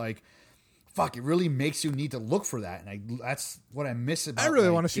show. And it's like, fuck, it really makes you need to look for that. And that's what I miss about. I really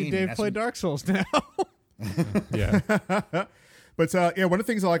like, want to see gaming. Dave That's play what- Dark Souls now. Yeah. But yeah, one of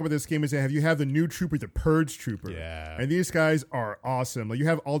the things I like about this game is that you have the new trooper, the Purge Trooper. Yeah. And these guys are awesome. Like you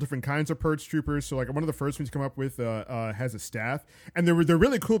have all different kinds of Purge Troopers. So like one of the first ones you come up with has a staff. And they're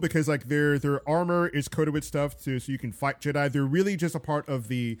really cool because like their armor is coated with stuff so you can fight Jedi. They're really just a part of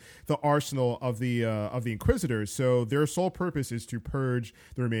the arsenal of the Inquisitors. So their sole purpose is to purge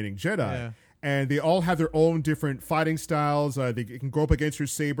the remaining Jedi. Yeah. And they all have their own different fighting styles. They can go up against your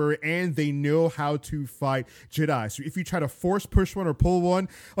saber, and they know how to fight Jedi. So if you try to force push one or pull one,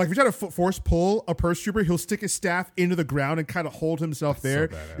 like if you try to force pull a Purge Trooper, he'll stick his staff into the ground and kind of hold himself there.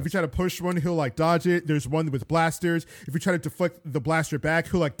 badass. If you try to push one, he'll like dodge it. There's one with blasters. If you try to deflect the blaster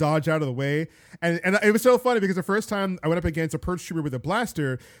back, he'll like dodge out of the way. And it was so funny because the first time I went up against a Purge Trooper with a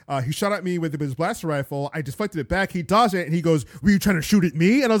blaster, he shot at me with his blaster rifle. I deflected it back. He dodged it, and he goes, "Were you trying to shoot at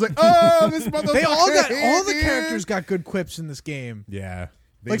me?" And I was like, "Oh, this motherfucker!" They all the dude." characters got good quips in this game. Yeah.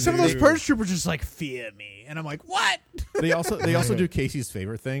 Like some of those do. purge troopers just like fear me, and I'm like, what? They also do Casey's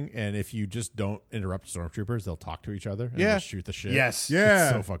favorite thing, and if you just don't interrupt stormtroopers, they'll talk to each other and Yeah. just shoot the shit. Yes. Yeah.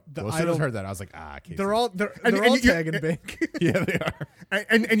 It's so fuck. Well, as soon as I heard that, I was like, Casey. They're all And all you- tagging big. yeah, they are.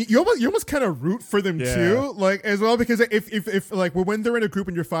 And you almost kind of root for them Yeah. too, like as well, because if like when they're in a group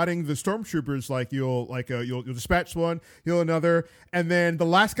and you're fighting the stormtroopers, like you'll dispatch one, you'll another, and then the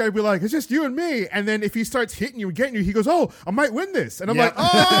last guy will be like, it's just you and me, and then if he starts hitting you and getting you, he goes, oh, I might win this, and I'm Yeah. like,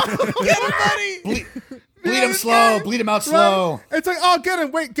 oh, get him, buddy. Bleed him slow. Bleed him out slow. It's like, oh, get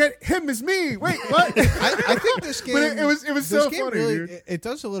him. Wait, get him is me. Wait, what? I think this game. But it was this so game funny, really, dude. it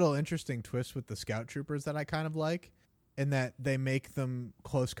does a little interesting twist with the scout troopers that I kind of like, in that they make them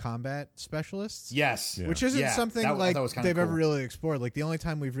close combat specialists. Yes. Yeah. Which isn't Yeah, something that- like that was kinda they've ever cool. really explored. Like the only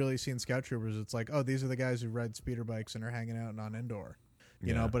time we've really seen scout troopers, it's like, oh, these are the guys who ride speeder bikes and are hanging out on Endor,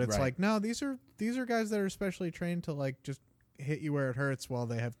 you know. But it's right. like, no, these are guys that are specially trained to like just hit you where it hurts while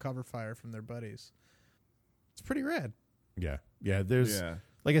they have cover fire from their buddies. It's pretty rad. Yeah. There's Yeah.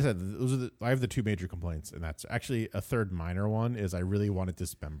 like I said, I have the two major complaints, and that's actually a third minor one. Is I really want to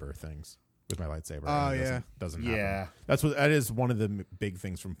dismember things with my lightsaber. Oh, and it yeah. doesn't Yeah. happen. That is one of the big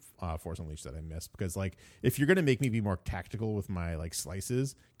things from Force Unleashed that I miss, because like if you're gonna make me be more tactical with my like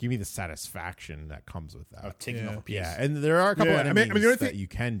slices, give me the satisfaction that comes with that. Of taking Yeah. off a piece. Yeah, and there are a couple Yeah, I mean, enemies the only that thing- you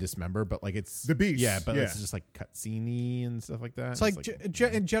can dismember, but like it's The beasts, Yeah, but it's yeah. just like cutscene and stuff like that. It's like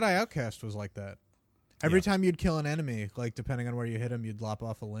Jedi Outcast was like that. Every Yeah. time you'd kill an enemy, like depending on where you hit him, you'd lop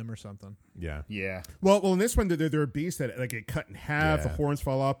off a limb or something. yeah. Yeah. Well, in this one, there are beasts that like get cut in half, the Yeah. horns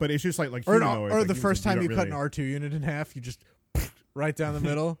fall off, but it's just like Or, humanoids. or like, the first time you don't cut an really- R2 unit in half, you just right down the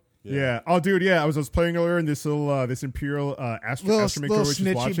middle. Yeah. Oh, dude. Yeah. I was playing earlier, and this little this Imperial little astromech little was just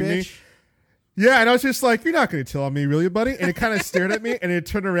snitchy watching bitch. me. Yeah, and I was just like, "You're not going to tell on me, really, buddy?" And it kind of stared at me, and it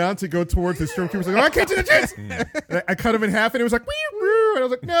turned around to go towards the stormtroopers. Like, "Oh, I can't do the chance!" And I cut him in half, and it was like, "Wee, woo," and I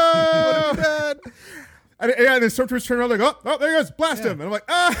was like, "No, Dad." And the stormtroopers turned around, like, "Oh, there he goes, blast him!" And I'm like,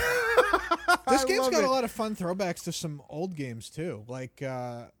 "Ah." This I game's love got it. a lot of fun throwbacks to some old games too, like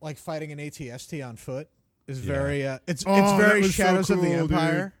fighting an AT-ST on foot is very it's Oh, that very was so Shadows of the cool, dude.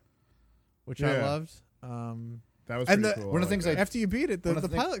 Empire, which I Yeah. loved. That was And pretty the- cool. one of the I things like that. After you beat it, One the of the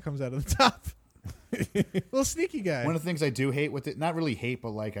things- pilot comes out of the top. Little sneaky guy. One of the things I do hate with it, not really hate,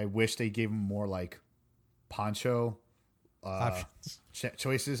 but like I wish they gave him more like poncho Options.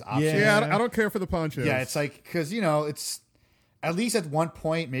 choices, options. Yeah, I don't care for the ponchos. Yeah, it's like because it's at least at one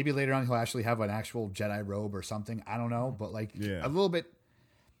point, maybe later on he'll actually have an actual Jedi robe or something. I don't know, but like Yeah. a little bit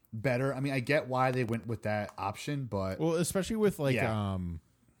better. I mean, I get why they went with that option, but Well, especially with Yeah.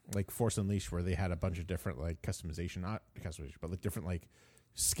 like Force Unleashed, where they had a bunch of different like customization, not customization, but like different like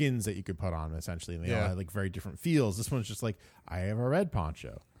skins that you could put on essentially, and they all Yeah. had like very different feels. This one's just like, I have a red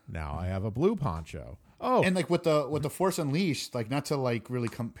poncho, now I have a blue poncho. Oh, and like with the Force Unleashed, like not to like really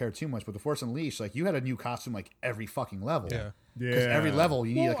compare too much, but the Force Unleashed, like you had a new costume like every fucking level. Yeah. Because every level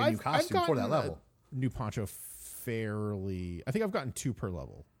you need Well, like a new costume for that gotten level. a new poncho fairly. I think I've gotten 2 per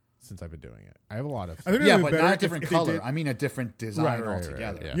level since I've been doing it. I have a lot of. I think it Yeah, would've but been not better a different if they color. did- I mean a different design Right,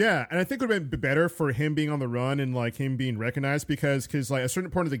 altogether. yeah. Yeah, and I think it would have been better for him being on the run and like him being recognized because like a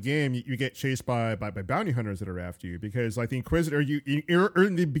certain point of the game you get chased by bounty hunters that are after you because like the Inquisitor you're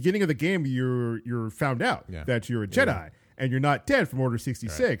in the beginning of the game you're found out Yeah. that you're a Jedi and you're not dead from Order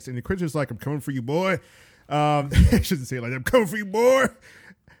 66 and the Inquisitor's like I'm coming for you, boy. I shouldn't say it like that. I'm coming for you, boy.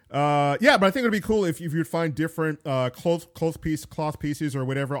 Yeah, but I think it would be cool if you'd find different cloth pieces or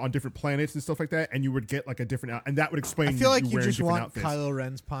whatever on different planets and stuff like that, and you would get like a different and that would explain. I feel like you wearing just different want outfits. Kylo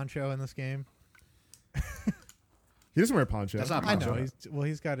Ren's poncho in this game. He doesn't wear a poncho. That's not I poncho. know.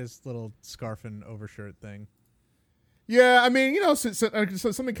 He's got his little scarf and overshirt thing. Yeah, I mean, so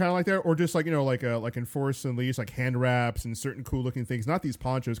something kind of like that, or just like like in Force Unleashed, like hand wraps and certain cool looking things. Not these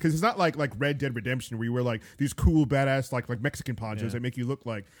ponchos, because it's not like Red Dead Redemption where you wear like these cool badass like Mexican ponchos that make you look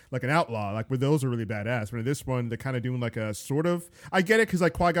like an outlaw. Like where those are really badass. But in this one, they're kind of doing like a sort of. I get it because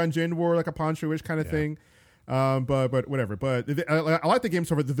like Qui-Gon Jinn wore like a poncho-ish kind of thing. But whatever. But I like the game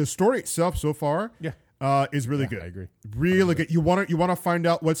so far. The story itself so far, is really good. I agree. Really good. You want to find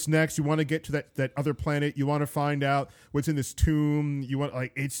out what's next. You want to get to that other planet. You want to find out what's in this tomb. You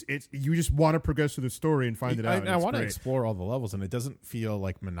want it's you just want to progress through the story and find it out. I want to explore all the levels, and it doesn't feel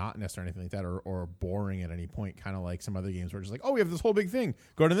like monotonous or anything like that, or boring at any point. Kind of like some other games where it's just like, oh, we have this whole big thing.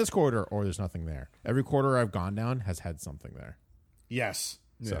 Go to this corridor, or there's nothing there. Every corridor I've gone down has had something there. Yes.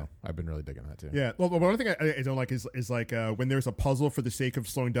 So I've been really digging that too. Yeah. Well, one thing I don't like is like when there's a puzzle for the sake of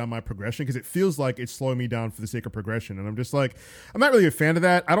slowing down my progression because it feels like it's slowing me down for the sake of progression, and I'm just like, I'm not really a fan of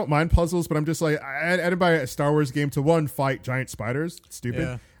that. I don't mind puzzles, but I'm just like, I didn't buy a Star Wars game to fight giant spiders. It's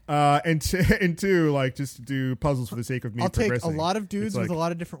stupid. and two, like just to do puzzles for the sake of me. I'll take a progressing. lot of dudes It's like, with a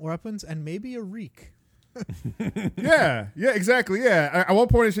lot of different weapons and maybe a reek. yeah, exactly. Yeah. At one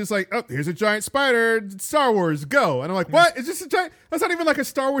point, it's just like, oh, here's a giant spider. Star Wars, go! And I'm like, what? It's just a giant. That's not even like a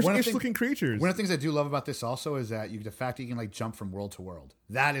Star Wars-ish looking creatures. One of the things I do love about this also is that the fact that you can like jump from world to world.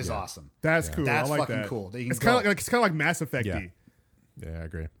 That is awesome. That's cool. That's I like fucking that. cool. That you can It's kind go. of like Mass Effect-y. Yeah, I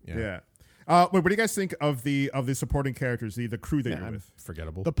agree. Yeah. Wait, what do you guys think of the supporting characters, the crew that you're with?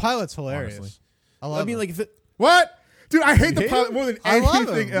 Forgettable. The pilot's hilarious. Honestly. I love him. like if it, What? Dude, I hate the hate pilot him? more than I love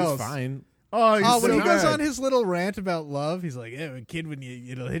anything him. else. He's fine. Oh, he's Oh, so when he goes bad. on his little rant about love, he's like, "Yeah, kid, when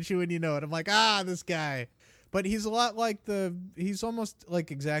it'll hit you when you know it." I'm like, this guy. But he's a lot like he's almost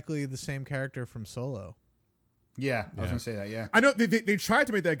like exactly the same character from Solo. Yeah, I was gonna say that. Yeah, I know they tried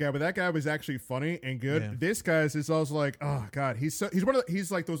to make that guy, but that guy was actually funny and good. Yeah. This guy's is also like, oh god, he's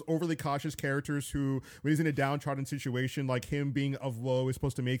like those overly cautious characters who, when he's in a downtrodden situation, like him being of low is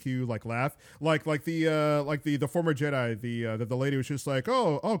supposed to make you like laugh, like the former Jedi, the lady was just like,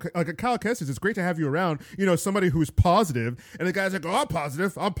 like Kyle Kestis, it's great to have you around, somebody who's positive, and the guy's like, I'm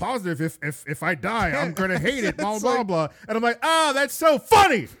positive. If I die, I'm gonna hate it, blah blah blah, and I'm like, that's so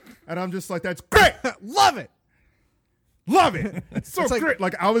funny, and I'm just like, that's great, Love it. love it. It's so It's like- great.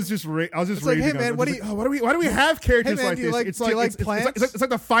 Like I was just like, raging. hey, man, I'm what just do like, why do we have characters Hey, man, like do you this? like- It's do you like plants? it's like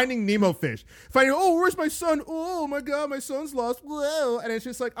the Finding Nemo fish. Finding, where's my son? Oh my god, my son's lost. Whoa. And it's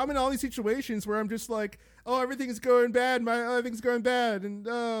just like I'm in all these situations where I'm just like, everything's going bad. Everything's going bad, and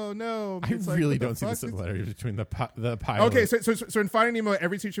oh no. I It's like, really what the don't see the fuck? similarities between the pilot. Okay, so in Finding Nemo,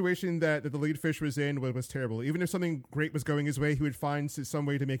 every situation that the lead fish was in was terrible. Even if something great was going his way, he would find some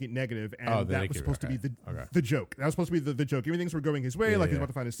way to make it negative, and that was supposed to be the joke. That was supposed to be the joke. Even things were going his way, like he's about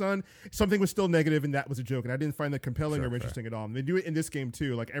to find his son. Something was still negative, and that was a joke. And I didn't find that compelling or interesting at all. And they do it in this game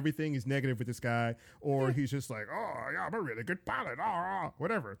too. Like everything is negative with this guy, or he's just like, I'm a really good pilot,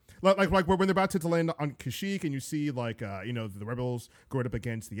 whatever. Like when they're about to land on Kashyyyk, and you see the rebels going up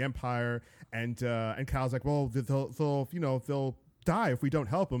against the Empire, and Kyle's like, well, they'll die if we don't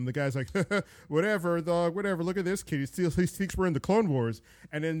help him. The guy's like, whatever. Look at this kid. He thinks we're in the Clone Wars.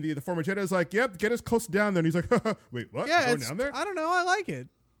 And then the former Jedi is like, yep, get us close down there. And he's like, wait, what? Yeah, We're going down there? I don't know. I like it.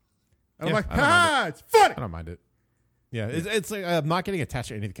 And I'm Yeah, like, I don't mind it's funny. I don't mind it. Yeah, it's like I'm not getting attached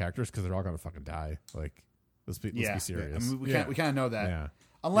to any of the characters because they're all gonna fucking die. Like, let's be serious. I mean, we kind of know that. Yeah.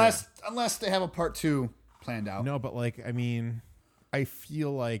 Unless they have a part 2 planned out. No, but like, I mean, I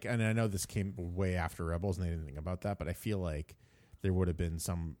feel like, and I know this came way after Rebels and they didn't think about that, but I feel like there would have been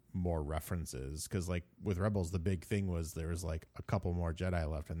some more references because, like, with Rebels, the big thing was there was like a couple more Jedi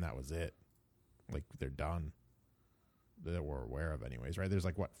left, and that was it. Like, they're done. That we're aware of, anyways, right? There's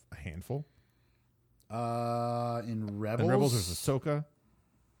like what, a handful? In Rebels, In Rebels, there's Ahsoka.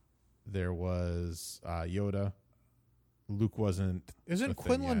 There was Yoda. Luke wasn't. Isn't a thing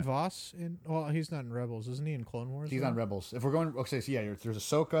Quinlan yet. Voss in? Well, he's not in Rebels, isn't he? In Clone Wars, he's though? on Rebels. If we're going, okay, so yeah, there's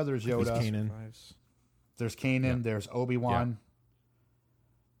Ahsoka, there's There's Yoda, Kanan. there's Kanan, Yeah. there's Obi-Wan,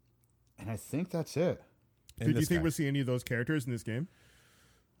 and I think that's it. And Do you this think guy. we'll see any of those characters in this game?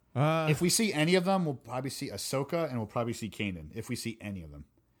 If we see any of them, we'll probably see Ahsoka and we'll probably see Kanan. If we see any of them,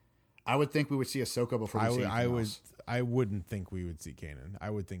 I would think we would see Ahsoka before we see anything else. I wouldn't think we would see Kanan. I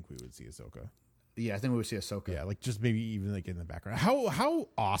would think we would see Ahsoka. Yeah, I think we would see Ahsoka. Yeah, like just maybe even like in the background. How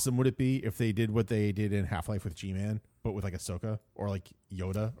awesome would it be if they did what they did in Half-Life with G-Man, but with like Ahsoka or like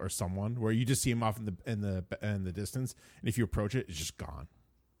Yoda or someone, where you just see him off in the distance, and if you approach it, it's just gone.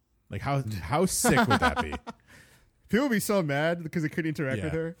 Like how sick would that be? People would be so mad because they couldn't interact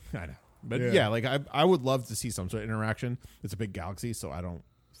with her. I know, but Yeah. yeah, like I would love to see some sort of interaction. It's a big galaxy, so I don't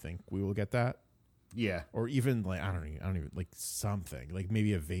think we will get that, Yeah. or even like I don't even like something like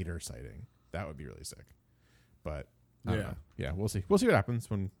maybe a Vader sighting. That would be really sick. But I don't know. Yeah, we'll see. We'll see what happens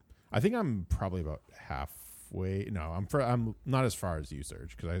when. I think I'm probably about halfway. No, I'm not as far as you,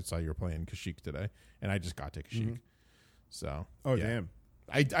 Serge, because I saw you were playing Kashyyyk today, and I just got to Kashyyyk. So Oh, yeah. damn.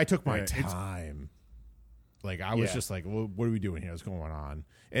 I took my Yeah, it's- time. Like I was Yeah. just like, well, what are we doing here? What's going on?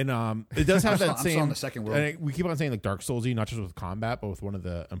 And it does have that I'm same. still on the second world. and we keep on saying like Dark Soulsy, not just with combat, but with one of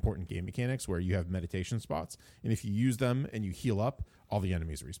the important game mechanics where you have meditation spots, and if you use them and you heal up, all the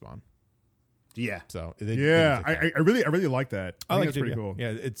enemies respawn. Yeah. So Yeah, I really like that. I think like that's it, pretty yeah. cool. Yeah,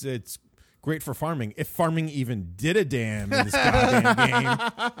 it's great for farming. If farming even did a damn in this goddamn game,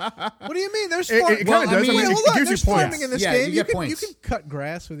 What do you mean? There's It farm- kinda does. I mean, Wait, it hold on. gives you There's points. farming in this Yeah, game. you You get can points. cut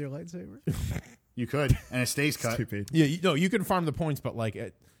grass with your lightsaber. You could, and it stays cut. Stupid. yeah, you can farm the points, but like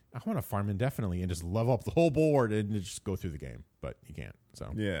I want to farm indefinitely and just level up the whole board and just go through the game, but you can't.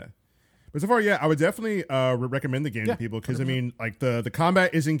 So Yeah. But so far, yeah, I would definitely recommend the game to people because, I mean, like the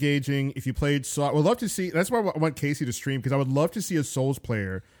combat is engaging. If you played Souls, I would love to see, that's why I want Casey to stream because I would love to see a Souls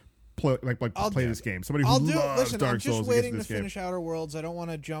player play this game. Somebody who I'll loves listen, Dark I'm just Souls waiting to this game. finish Outer Worlds. I don't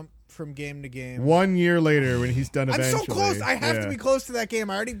want to jump from game to game. 1 year later, when he's done, I'm eventually, so close. I have yeah. to be close to that game.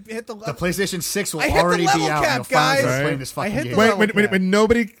 I already hit the The level. PlayStation 6 will I hit the already level be out. cap, and you'll finally guys. start playing Right. this I fucking hit the game.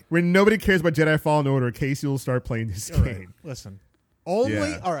 level When nobody cares about Jedi Fallen Order, Casey will start playing this All right, game. listen. Only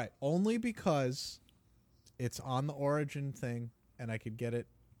Yeah. all right. Only because it's on the Origin thing, and I could get it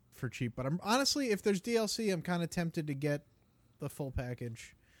for cheap. But I'm honestly, if there's DLC, I'm kind of tempted to get the full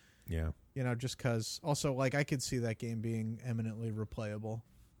package. Yeah. You know, just because. Also, like, I could see that game being eminently replayable.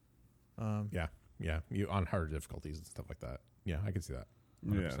 Yeah. Yeah. You on harder difficulties and stuff like that. Yeah, I can see that.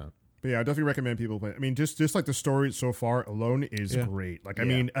 100%. Yeah. But yeah, I definitely recommend people play. I mean, just like the story so far alone is Yeah. great. Like, I Yeah.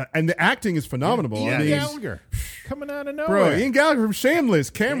 mean, and the acting is phenomenal. Yeah. I mean, Gallagher coming out of nowhere. bro, Ian Gallagher from Shameless,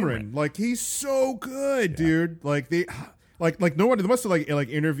 Cameron, like he's so good, dude. Like they, like no one. They must have like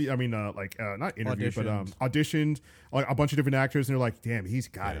interview. I mean, not interviewed, but auditioned like a bunch of different actors, and they're like, damn, he's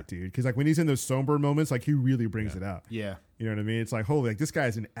got it, dude. Because like when he's in those somber moments, like he really brings it out. Yeah. You know what I mean? It's like, holy, like this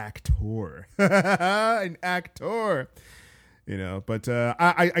guy's an actor, an actor. You know, but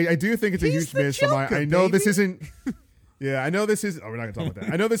I do think it's a He's huge the miss. Joker, I know this baby. isn't. Yeah, I know this is. Oh, we're not gonna talk about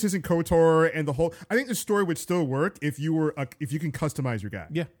that. I know this isn't KOTOR and the whole. I think the story would still work if you were if you can customize your guy.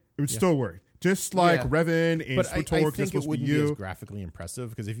 Yeah. It would still work, just like Yeah. Revan and But I KOTOR. 'cause that's think it supposed to be wouldn't be as you. graphically impressive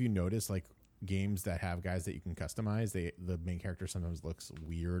because if you notice, like games that have guys that you can customize, the main character sometimes looks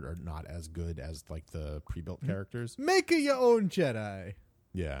weird or not as good as like the pre-built characters. Make it your own Jedi.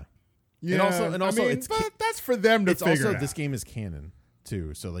 Yeah. Yeah, and also I mean, it's but that's for them to it's figure also out. this game is canon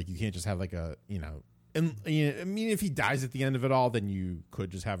too, so like you can't just have like a and I mean if he dies at the end of it all, then you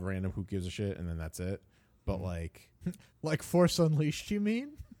could just have a random who gives a shit and then that's it. But like Like Force Unleashed, you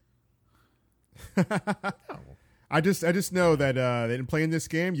mean? I just know that in playing this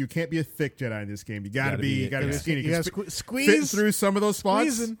game, you can't be a thick Jedi in this game. You gotta be skinny. You gotta Fit squeeze through some of those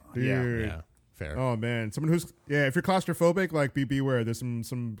spots, Squeezing. dude. yeah, fair. Oh man, someone who's if you're claustrophobic, like beware. There's some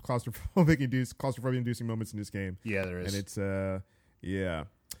claustrophobic inducing moments in this game. Yeah, there is. And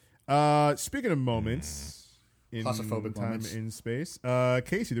it's speaking of moments in Claustrophobic time moments. in space,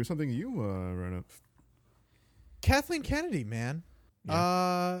 Casey, there's something you run up. Kathleen Kennedy, man.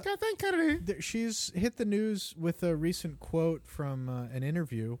 Kathleen Kennedy. She's hit the news with a recent quote from an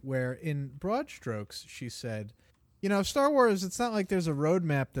interview where, in broad strokes, she said, "You know, Star Wars, it's not like there's a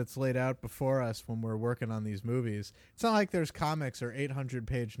roadmap that's laid out before us when we're working on these movies. It's not like there's comics or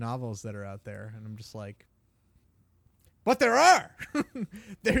 800-page novels that are out there." And I'm just like, but there are.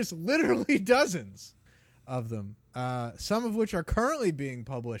 There's literally dozens of them, some of which are currently being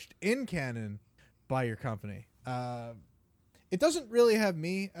published in canon by your company. It doesn't really have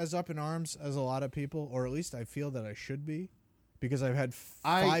me as up in arms as a lot of people, or at least I feel that I should be, because I've had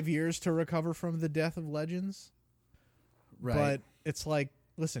 5 years to recover from the death of Legends. Right. But it's like,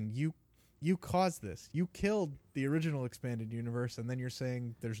 listen, you caused this. You killed the original expanded universe, and then you're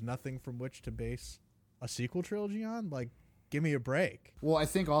saying there's nothing from which to base a sequel trilogy on? Like, give me a break. Well, I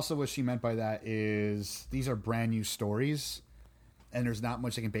think also what she meant by that is these are brand new stories, and there's not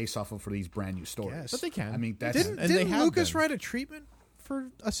much they can base off of for these brand new stories. Yes. But they can. I mean, that's And they Didn't have Lucas been. write a treatment for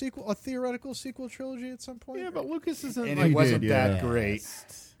a theoretical sequel trilogy at some point? Yeah, but Lucas isn't and like it wasn't yeah. that great.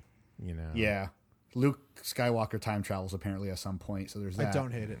 you know. Yeah, Luke Skywalker time travels apparently at some point, so there's that. I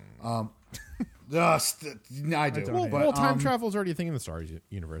don't hate it. I do. don't hate But, Well, time travel is already a thing in the Star Wars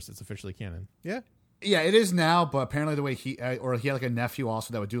universe. It's officially canon. Yeah. Yeah, it is now, but apparently the way he had like a nephew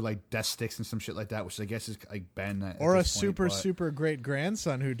also that would do like death sticks and some shit like that, which I guess is like Ben. At Or a this point, but- super great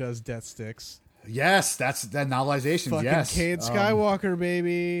grandson who does death sticks. Yes, that's that novelization. Fucking Yes, Cade Skywalker,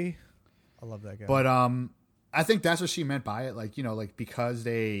 baby. I love that guy. But I think that's what she meant by it. Like, you know, like because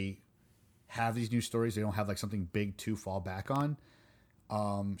they have these new stories, they don't have like something big to fall back on.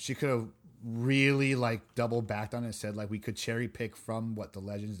 She could have really like double backed on it and said like we could cherry pick from what the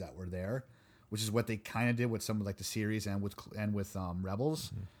legends that were there, which is what they kind of did with some of like the series and with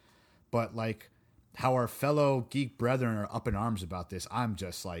Rebels. Mm-hmm. But like how our fellow geek brethren are up in arms about this, I'm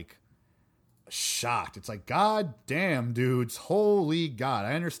just like shocked. It's like, God damn, dudes, holy God.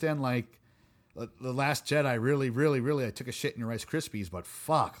 I understand like the Last Jedi really I took a shit in your Rice Krispies, but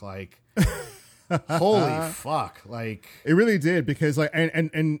fuck, like holy fuck, like It really did, because like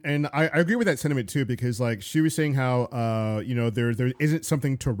and I agree with that sentiment too, because like she was saying how you know there isn't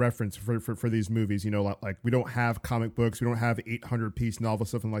something to reference for these movies, you know, like we don't have comic books, we don't have 800-piece novels,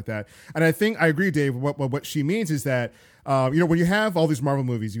 something like that. And I think I agree, Dave. What she means is that when you have all these Marvel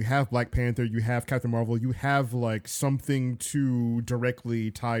movies, you have Black Panther, you have Captain Marvel, you have like something to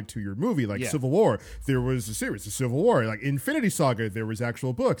directly tied to your movie, like Civil War. There was a series, the Civil War, like Infinity Saga. There was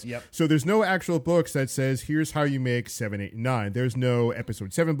actual books. Yep. So there's no actual books that says here's how you make 7, 8, and 9. There's no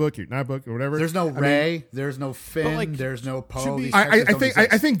Episode 7 book, 9 book, or whatever. There's no Rey. There's no Finn. like, There's no Poe. be- These I characters don't think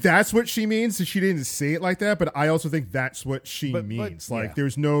exist. I think that's what she means. So she didn't say it like that, but I also think that's what she means. Like, yeah.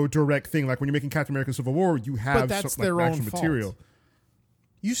 there's no direct thing. Like when you're making Captain America: Civil War, you have But that's some, like, their own actual fault. material.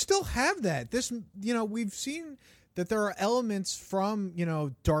 You still have that. This, we've seen that there are elements from,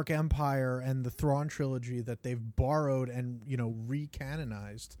 Dark Empire and the Thrawn trilogy that they've borrowed and,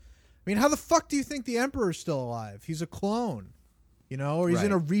 recanonized. I mean, how the fuck do you think the Emperor's still alive? He's a clone, or he's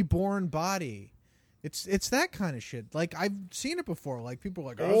in a reborn body. It's that kind of shit. Like, I've seen it before. Like, people are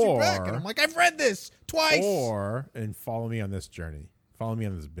like, "Oh, is he back?" And I'm like, "I've read this twice." And follow me on this journey. Follow me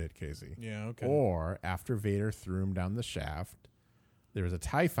on this bit, Casey. Yeah, okay. Or after Vader threw him down the shaft, there was a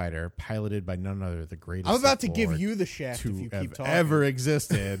TIE fighter piloted by none other the greatest. I'm about to Sith give Lord you the shaft if to you have keep talking. ever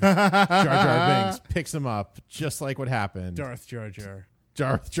existed. Jar Jar Binks picks him up, just like what happened. Darth Jar Jar.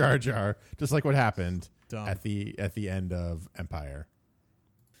 Jar Jar, just like what happened Dumb. at the end of Empire.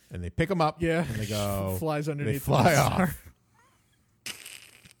 And they pick him up. Yeah. And they go. Flies underneath They fly the Star. off.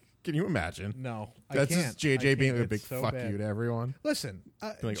 Can you imagine? No, That's I can't. just JJ being a a big fuck you to everyone. Listen,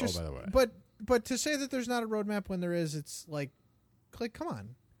 Like, just, oh, by the way. but to say that there's not a roadmap when there is, it's like come on.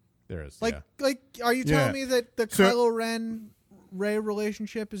 There is. Like, yeah. are you Yeah. telling me that the So- Kylo Ren Rey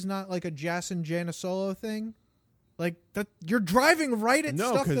relationship is not like a Jas and Jaina Solo thing? Like that, you're driving right at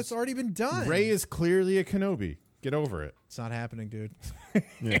No, stuff 'cause that's already been done. Rey is clearly a Kenobi. Get over it. It's not happening, dude.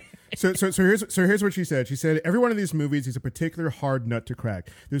 Yeah. So here's what she said. She said every one of these movies is a particular hard nut to crack.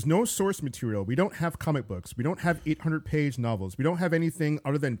 There's no source material. We don't have comic books. We don't have 800-page novels. We don't have anything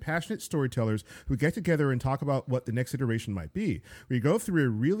other than passionate storytellers who get together and talk about what the next iteration might be. We go through a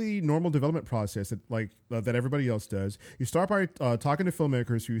really normal development process that everybody else does. You start by talking to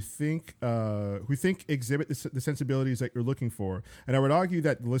filmmakers who think exhibit the sensibilities that you're looking for. And I would argue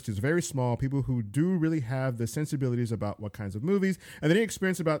that the list is very small. People who do really have the sensibilities about what kinds of movies, and then the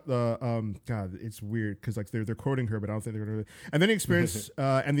experience about the God, it's weird because like they're quoting her, but I don't think they're going to. And then the experience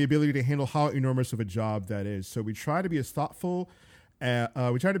and the ability to handle how enormous of a job that is. So we try to be as thoughtful. As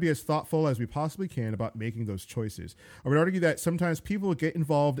we possibly can about making those choices. I would argue that sometimes people get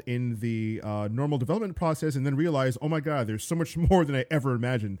involved in the normal development process and then realize, oh my God, there's so much more than I ever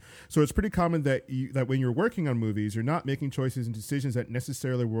imagined. So it's pretty common that when you're working on movies, you're not making choices and decisions that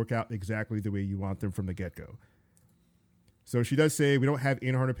necessarily work out exactly the way you want them from the get-go. So she does say we don't have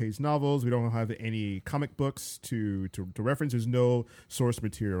 800-page novels. We don't have any comic books to reference. There's no source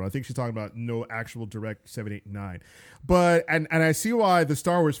material. I think she's talking about no actual direct 7, 8, 9. But and I see why the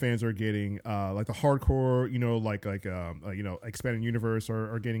Star Wars fans are getting like the hardcore, expanded universe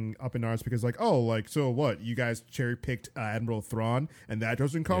are getting up in arms because like, oh, like so what? You guys cherry picked Admiral Thrawn and that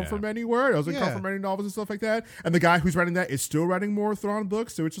doesn't come from anywhere. It doesn't come from any novels and stuff like that. And the guy who's writing that is still writing more Thrawn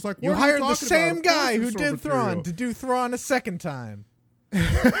books. So it's just like You what are hired the talking same about? guy Of who course there's did source material. Thrawn to do Thrawn a second time.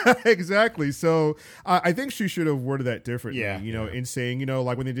 Exactly. So I think she should have worded that differently, Yeah. in saying,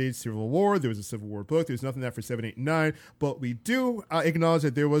 like when they did Civil War, there was a Civil War book. There's nothing that for 7, 8, and 9. But we do acknowledge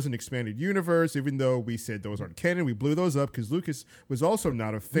that there was an expanded universe, even though we said those aren't canon. We blew those up because Lucas was also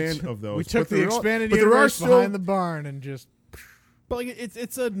not a fan of those. We took But the there are- expanded but there are universe still- behind the barn and just. But like,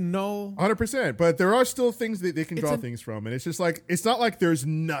 it's a no. 100%. But there are still things that they can It's draw a- things from. And it's just like, it's not like there's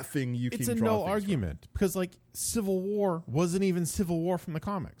nothing you It's can a draw no things argument because like Civil War wasn't even Civil War from the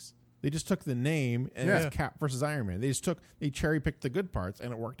comics. They just took the name and Yeah. it's Cap versus Iron Man. They cherry picked the good parts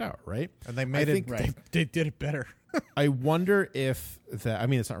and it worked out, right? And they I made it. think Right. They did it better. I wonder if that. I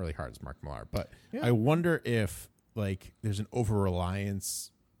mean, it's not really hard. It's Mark Millar, but I wonder if like there's an over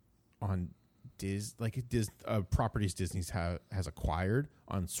reliance on properties Disney has acquired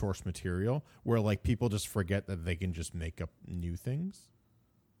on source material, where like people just forget that they can just make up new things.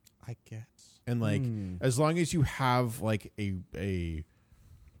 I guess. And like as long as you have like a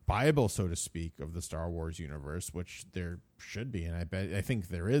Bible, so to speak, of the Star Wars universe, which there should be, and I think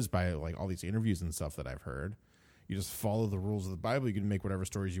there is by like all these interviews and stuff that I've heard. You just follow the rules of the Bible. You can make whatever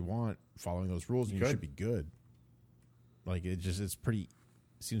stories you want following those rules, and you should be good. Like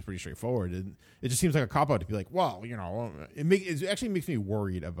seems pretty straightforward. It just seems like a cop out to be like, well, it actually makes me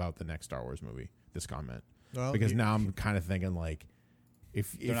worried about the next Star Wars movie. This comment Well, because now I'm kind of thinking like,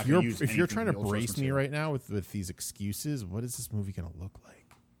 if not you're gonna use if you're anything trying to from the old source brace me material. right now with these excuses, what is this movie going to look like?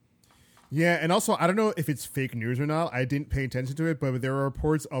 Yeah, and also I don't know if it's fake news or not. I didn't pay attention to it, but there are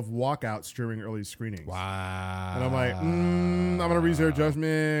reports of walkouts during early screenings. Wow. And I'm like, I'm gonna reserve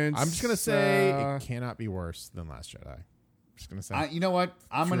judgment. I'm just gonna say it cannot be worse than Last Jedi. I'm just gonna say. You know what?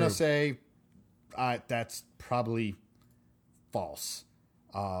 I'm True. gonna say that's probably false.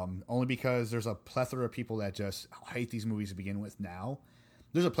 Only because there's a plethora of people that just hate these movies to begin with now.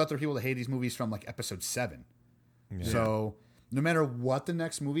 There's a plethora of people that hate these movies from like episode 7. Yeah. So no matter what the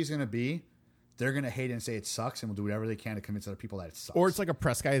next movie is going to be, they're going to hate it and say it sucks and will do whatever they can to convince other people that it sucks. Or it's like a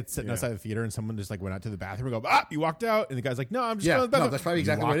press guy that's sitting outside the theater and someone just like went out to the bathroom and go, you walked out. And the guy's like, no, I'm just going to the bathroom. no, that's probably You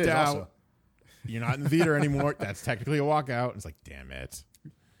exactly what it is walked also. out. You're not in the theater anymore. That's technically a walkout. And it's like, damn it.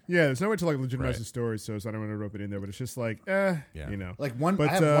 Yeah, there's no way to like legitimize Right. the story, so I don't want to rope it in there. But it's just like, Yeah. you know, Like But, I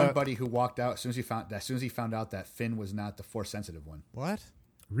have one buddy who walked out as soon as he found out that Finn was not the Force sensitive one. What?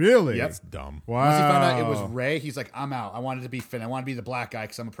 really, Yep. It's dumb. wow. Once he found out it was Rey, he's like, I'm out. I wanted to be Finn. I want to be the black guy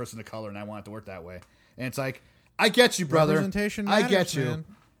because I'm a person of color and I want it to work that way. And it's like, I get you, brother. Representation I matters, get you. man.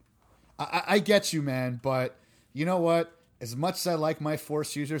 I get you, man. But you know what? As much as I like my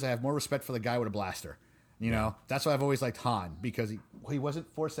Force users, I have more respect for the guy with a blaster. You know, that's why I've always liked Han, because he wasn't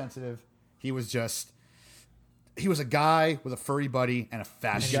Force sensitive. He was a guy with a furry buddy and a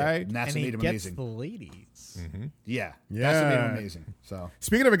fast ship. guy- And that's And what he made him gets amazing. the ladies. Yeah. That's what made him Yeah. amazing. So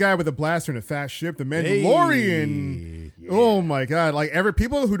Speaking of a guy with a blaster and a fast ship, the Mandalorian. Hey. Oh my god! Like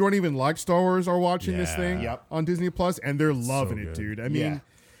people who don't even like Star Wars are watching this Yeah. thing Yep. on Disney Plus, and they're loving so it, good. dude. I mean,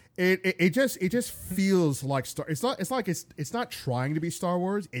 it just feels like Star. It's not trying to be Star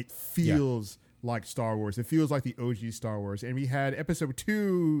Wars. It feels like Star Wars. It feels like the OG Star Wars. And we had episode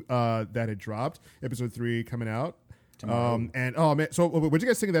 2 that had dropped. Episode 3 coming out. And oh man, so what'd you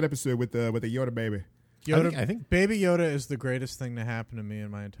guys think of that episode with the Yoda baby? Yoda, I think Baby Yoda is the greatest thing to happen to me in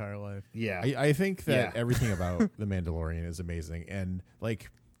my entire life. yeah. I think that Yeah. everything about The Mandalorian is amazing. And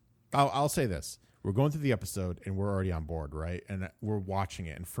like, I'll say this. We're going through the episode and we're already on board, right? And we're watching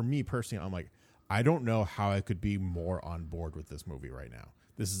it. And for me personally, I'm like, I don't know how I could be more on board with this movie right now.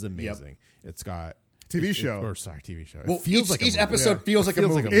 This is amazing. It's got TV show. TV show. Well, It feels like a each movie. episode feels like a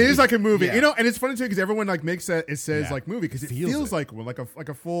Feels movie. like a It is like a movie, Yeah. you know, and it's funny too because everyone like makes that it says Yeah. like movie because it Feels feels it. like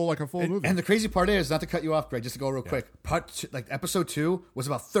a full movie. And the crazy part is, not to cut you off, Greg, just to go real quick. Episode 2 was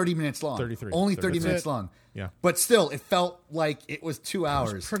about 30 minutes long. 33. Only So 30 that's minutes it. long. Yeah. But still, it felt like it was 2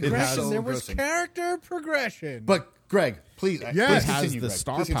 hours. Progression. It was so There was engrossing. character progression. But Greg, please, Yes. please It has continue, the Greg.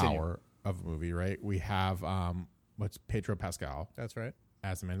 star Please continue. power of a movie, right? We have what's Pedro Pascal That's right.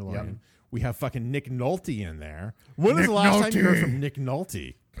 as the Mandalorian. Yep. We have fucking Nick Nolte in there. When was Nick the last time you heard Nolte. from Nick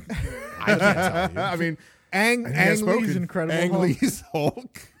Nolte? I can't tell you. I mean, Ang he has Lee's spoken. Incredible Ang Hulk. Lee's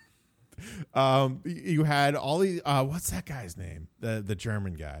Hulk. You had all the what's that guy's name? The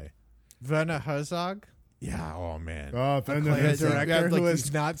German guy. Werner Herzog, Yeah. Oh man. and acclaimed then Yeah, director like who has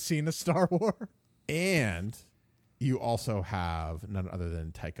these- not seen a Star Wars. And you also have none other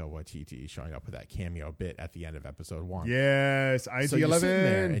than Taika Waititi showing up with that cameo bit at the end of episode 1. yes, So you're sitting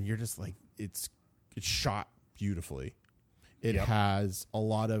there ID11. and you're just like, it's shot beautifully. It Yep. has a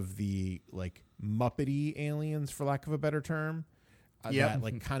lot of the like Muppety aliens, for lack of a better term, Yep. that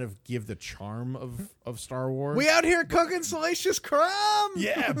like kind of give the charm of Star Wars. We out here cooking salacious crumb.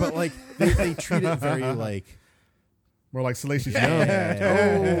 Yeah, but like they treat it very like More like Salacious Young. Yeah.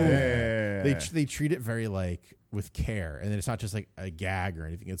 Yeah. they treat it very like with care, and then it's not just like a gag or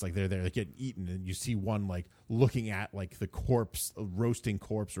anything. It's like they're like getting eaten, and you see one like looking at like the corpse, roasting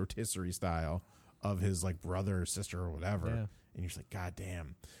corpse rotisserie style of his like brother or sister or whatever, Yeah. and you're just like, God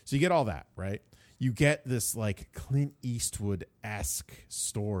damn. So you get all that, right? You get this like Clint Eastwood-esque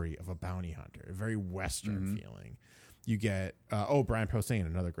story of a bounty hunter, a very Western feeling. You get Brian Posehn,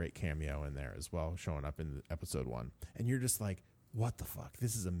 another great cameo in there as well, showing up in episode 1, and you're just like, what the fuck?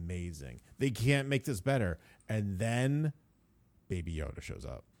 This is amazing. They can't make this better. And then Baby Yoda shows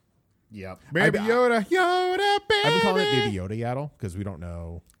up. Yep. Baby Yoda, Yoda, baby. I've been calling it Baby Yoda Yaddle because we don't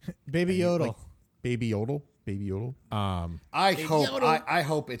know. Baby Yodel. Like, Baby Yodel. Baby Yodel. I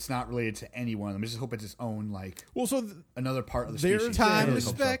hope it's not related to any one of them. I just hope it's its own, like, Well, so another part of the There's species. Time I to really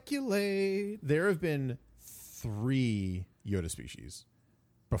hope so. speculate. there have been 3 Yoda species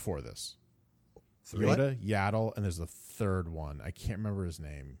before this. Yoda, Yaddle, and there's a third one. I can't remember his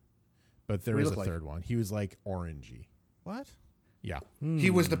name, but there What is he a look third one. He was like orangey. What? Yeah. He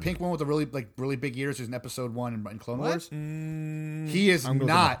was the pink one with the really big ears. Who's in episode 1 in Clone Wars. He is I'm gonna look him up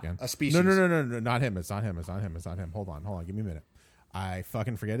not again. a species. No, not him. It's not him. Hold on. Give me a minute. I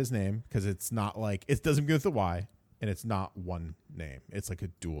fucking forget his name because it's not like it doesn't begin with the Y, and it's not one name. It's like a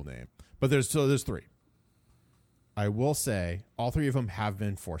dual name. But there's 3. I will say all 3 of them have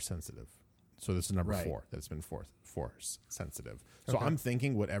been Force sensitive. So this is number Right. 4 that's been Force force sensitive. So I'm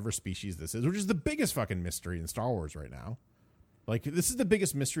thinking whatever species this is, which is the biggest fucking mystery in Star Wars right now. Like, this is the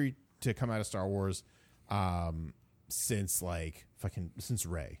biggest mystery to come out of Star Wars since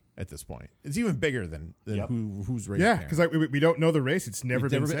Rey at this point. It's even bigger than who's Rey's Yeah, parent. because we don't know the race. It's never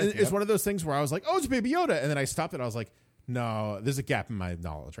been said. It's one of those things where I was like, oh, it's Baby Yoda. And then I stopped it. I was like, no, there's a gap in my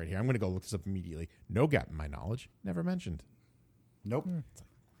knowledge right here. I'm going to go look this up immediately. No gap in my knowledge. Never mentioned. Nope.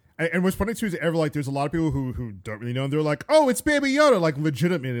 And what's funny too is there's a lot of people who don't really know, and they're like, "Oh, it's Baby Yoda!" Like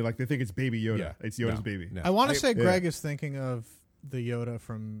legitimately, like they think it's Baby Yoda. Yeah. It's Yoda's No. baby. No. I want to say Greg is thinking of the Yoda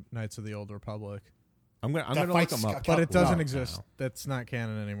from Knights of the Old Republic, I'm going to look fights them up. but it doesn't No, exist. no. That's not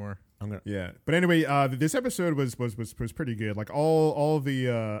canon anymore. Yeah, but anyway, this episode was pretty good. Like all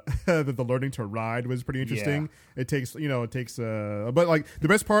the the learning to ride was pretty interesting. Yeah. It takes but like the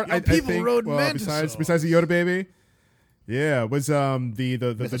best part, I people think, rode besides Mantisaurs. the Yoda baby. Yeah, was the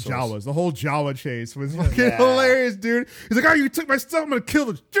Mythosaurs. Jawas. The whole Jawa chase was fucking hilarious, dude. He's like, "Oh, you took my stuff. I'm gonna kill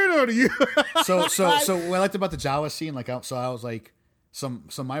the shit out of you." So what I liked about the Jawa scene, I was like,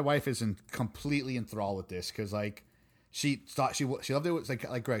 so my wife is completely enthralled with this because like she thought she loved it. It was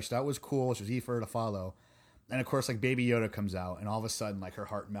like Greg, she thought it was cool. She was easy for her to follow, and of course like Baby Yoda comes out, and all of a sudden like her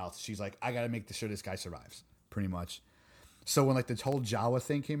heart melts. She's like, I gotta make sure this guy survives, pretty much. So when like the whole Jawa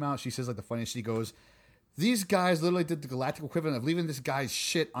thing came out, she says like the funniest. She goes, "These guys literally did the galactic equivalent of leaving this guy's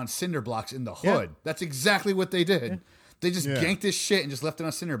shit on cinder blocks in the hood." Yeah. That's exactly what they did. They just Yeah. ganked this shit and just left it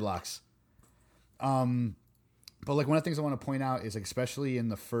on cinder blocks. But like one of the things I want to point out is like especially in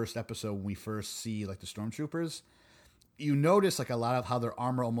the first episode when we first see like the stormtroopers, you notice like a lot of how their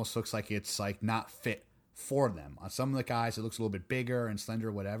armor almost looks like it's like not fit for them. On some of the guys, it looks a little bit bigger and slender,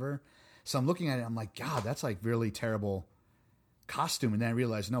 or whatever. So I'm looking at it, I'm like, God, that's like really terrible costume. And then I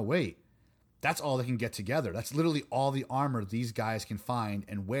realized, no, wait. That's all they can get together. That's literally all the armor these guys can find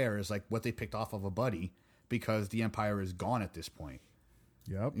and wear is like what they picked off of a buddy because the Empire is gone at this point.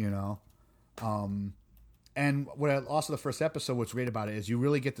 Yep. You know? And what also the first episode, what's great about it is you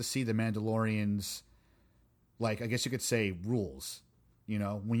really get to see the Mandalorians, like, I guess you could say rules. You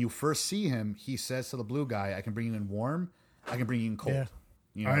know, when you first see him, he says to the blue guy, I can bring you in warm, I can bring you in cold. Yeah.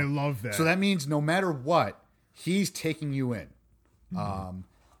 You know? I love that. So that means no matter what, he's taking you in.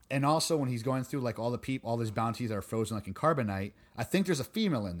 And also when he's going through like all these bounties that are frozen like in carbonite, I think there's a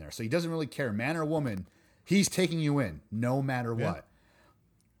female in there. So he doesn't really care, man or woman. He's taking you in no matter what.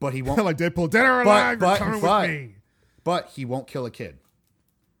 But he won't like Deadpool, dead or alive, you're coming with me. But he won't kill a kid.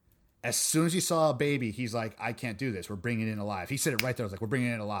 As soon as he saw a baby, he's like, I can't do this. We're bringing it in alive. He said it right there. I was like, we're bringing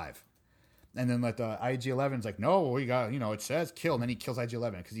it in alive. And then like the IG-11's like, no, we got, it says kill. And then he kills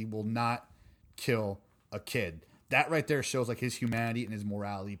IG-11 because he will not kill a kid. That right there shows like his humanity and his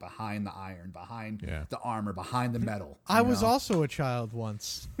morality behind the iron, behind the armor, behind the metal. I was also a child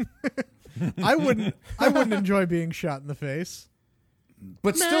once. I wouldn't enjoy being shot in the face.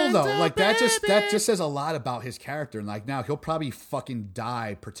 But still, though, like that just says a lot about his character. And like now, he'll probably fucking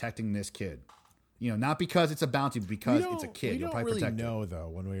die protecting this kid. Not because it's a bounty, but because it's a kid. He'll probably protect him. know though,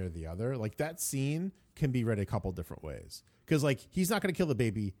 one way or the other. Like that scene can be read a couple different ways because like he's not going to kill the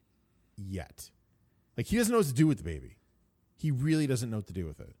baby yet. Like he doesn't know what to do with the baby. He really doesn't know what to do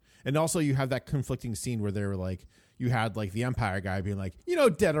with it. And also, you have that conflicting scene where they're like, you had like the Empire guy being like,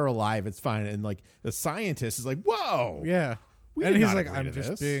 dead or alive, it's fine, and like the scientist is like, whoa, Yeah. We And did he's not like, agree I'm to just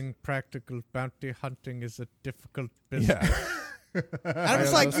this." being practical. Bounty hunting is a difficult business. Yeah. I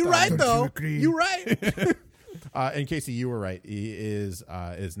was like, you're right, though. You're right. And Casey, you were right. He is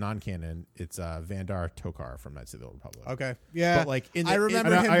non-canon. It's Vandar Tokar from Knights of the Old Republic. Okay. Yeah. But like I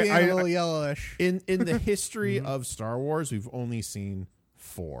remember him being a little yellowish. In the history of Star Wars, we've only seen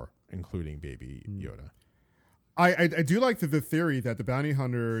 4, including Baby Yoda. I do like the theory that the bounty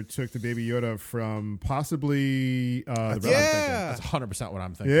hunter took the Baby Yoda from possibly the That's 100% what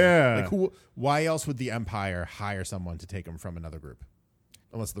I'm thinking. Yeah. Like why else would the Empire hire someone to take him from another group?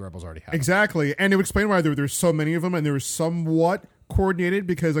 Unless the rebels already have him. Exactly, and it would explain why there's so many of them, and they were somewhat coordinated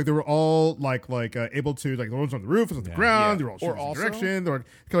because like they were all like able to like the ones on the roof, on the ground, they were all shooting in the direction,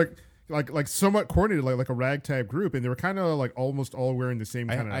 they were like somewhat coordinated, like a ragtag group, and they were kind of like almost all wearing the same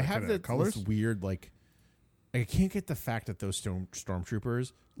kind of colors. This weird like I can't get the fact that those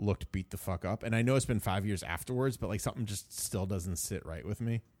stormtroopers looked beat the fuck up, and I know it's been 5 years afterwards, but like something just still doesn't sit right with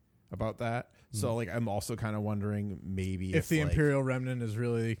me about that. So like I'm also kind of wondering maybe If the like, Imperial Remnant is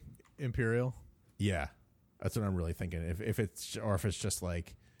really Imperial. yeah, that's what I'm really thinking. If it's just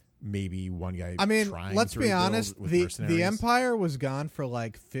like maybe one guy. I mean, trying let's to be rebuild honest. with The mercenaries. Empire was gone for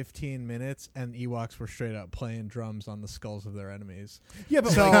like 15 minutes, and Ewoks were straight up playing drums on the skulls of their enemies. Yeah,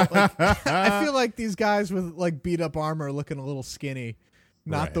 but So like, I feel like these guys with like beat up armor, looking a little skinny,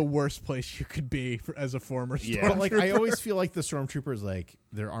 not Right. the worst place you could be as a former Yeah. stormtrooper. But like, I always feel like the stormtroopers, like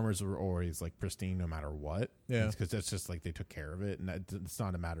their armors were always like pristine no matter what. Yeah. because that's just like they took care of it, and it's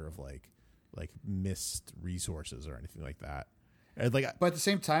not a matter of like missed resources or anything like that. And like, But at the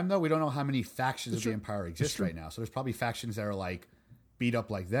same time, though, we don't know how many factions of the Empire exist right now. So there's probably factions that are like beat up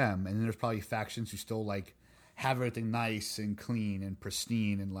like them, and then there's probably factions who still like have everything nice and clean and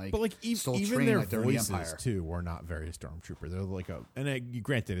pristine and like, but like still even train their like they're in the voices Empire. too were not very stormtrooper. They're like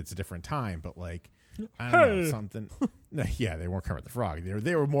granted it's a different time, but like I don't know something. No, yeah, they weren't Kermit the Frog.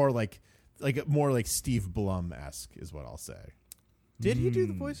 They were more like Steve Blum esque is what I'll say. Did he do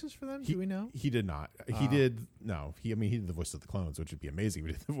the voices for them? Do we know? He did not. He did no. He did the voice of the clones, which would be amazing.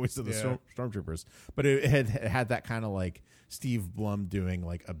 But he did the voice of the Yeah. stormtroopers. But it had that kind of like Steve Blum doing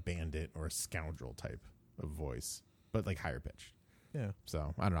like a bandit or a scoundrel type of voice, but like higher pitch. Yeah.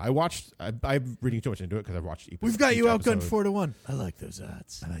 So I don't know. I'm reading too much into it because I've watched. We've got each you outgunned episode. 4-1. I like those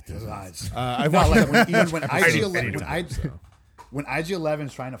odds. I like those. Odds. I've No, watched like when, even when IG-11, when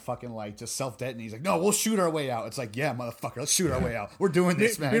IG-11's trying to fucking like just self-detonate, he's like, no, we'll shoot our way out. It's like, yeah, motherfucker, let's shoot our way out. We're doing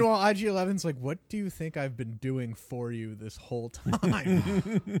this, man. Meanwhile, IG-11's like, what do you think I've been doing for you this whole time?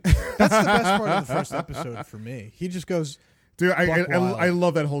 That's the best part of the first episode for me. He just goes, Dude, Buck wild. I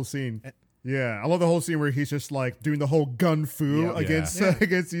love that whole scene. Yeah, I love the whole scene where he's just like doing the whole gun fu Yeah. against Yeah.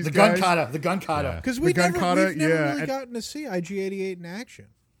 against these the guys. gun kata. Yeah. because The we've gun never kata, really yeah. gotten to see IG-88 in action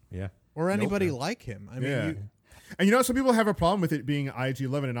Yeah. or anybody like him. I mean, Yeah. And you know, some people have a problem with it being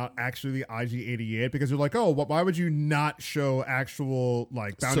IG-11 and not actually the IG-88 because they're like, oh, why would you not show actual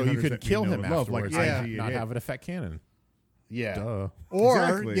like bounty So you hunters could that we kill know him and love, afterwards, like and IG-88? not have it affect canon. Yeah. Duh. or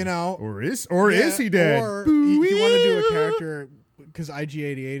Exactly. you know, or is yeah, he dead? Or you want to do a character because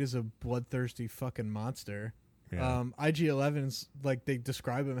IG-88 is a bloodthirsty fucking monster. Yeah. IG-11's like they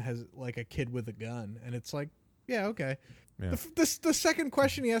describe him as like a kid with a gun, and it's like, yeah, okay. Yeah. The second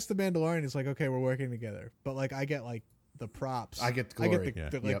question he asked the Mandalorian is like, okay, we're working together, but like I get like the props. I get the I glory. get Yeah.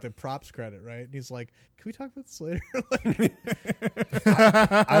 the like Yep. the props credit, right? And he's like, can we talk about this later?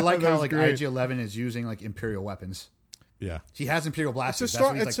 I like That how was like great. IG-11 is using like Imperial weapons. Yeah. He has Imperial blasters. It's a That's star.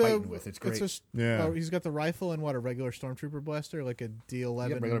 what he's It's like a. fighting with. It's great. Yeah. He's got the rifle and what, a regular stormtrooper blaster, like a D11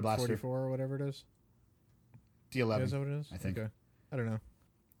 Yep, regular blaster. 44 or whatever it is. D11. Is that what it is? I think. Okay. I don't know.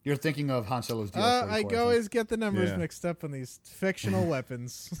 You're thinking of Han Solo's D11. I always get the numbers Yeah. mixed up on these fictional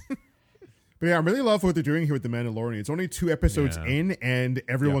weapons. But yeah, I really love what they're doing here with The Mandalorian. It's only 2 episodes Yeah. in, and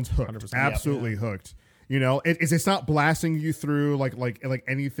everyone's Yeah, hooked. 100%. Absolutely hooked. You know, it's not blasting you through like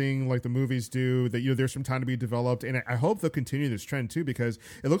anything like the movies do. That there's some time to be developed, and I hope they'll continue this trend too because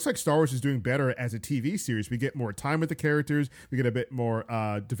it looks like Star Wars is doing better as a TV series. We get more time with the characters, we get a bit more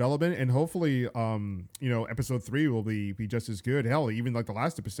development, and hopefully, episode 3 will be just as good. Hell, even like the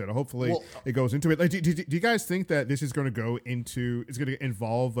last episode. Hopefully, it goes into it. Like, do you guys think that this is going to it's going to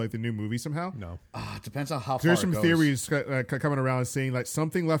involve like the new movie somehow? No. It depends on how far There's it some goes. theories coming around saying like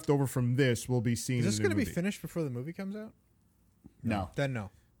something left over from this will be seen. Is this going to be finished before the movie comes out? No. Then no.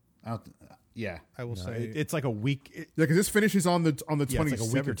 I don't, yeah. I will No, say. it's like a week. Yeah, because this finishes on the Yeah, 27th. it's like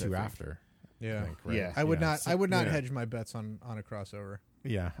a week or two after. yeah. I think, right? Yeah. I would not. I would not yeah. hedge my bets on a crossover.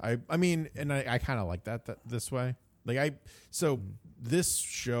 Yeah, I mean, and I kind of like that this way. Like this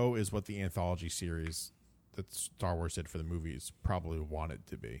show is what the anthology series that Star Wars did for the movies probably wanted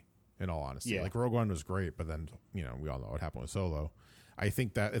to be. In all honesty, Yeah. like Rogue One was great, but then we all know what happened with Solo. I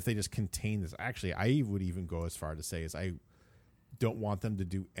think that if they just contain this, actually, I would even go as far to say is I don't want them to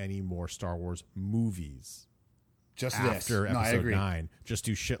do any more Star Wars movies Just after this. No, I episode agree. 9. Just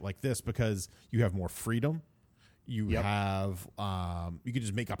do shit like this because you have more freedom. You Yep. have you can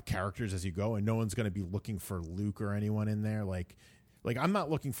just make up characters as you go, and no one's going to be looking for Luke or anyone in there. Like I'm not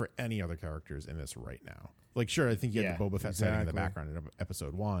looking for any other characters in this right now. Like, sure, I think you had the Boba Fett setting in the exactly. background in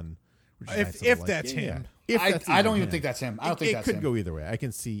episode 1. Which is If- nice, if like, that's him. If I that's don't even even him. think that's him. I don't think it that's could him. go either way. I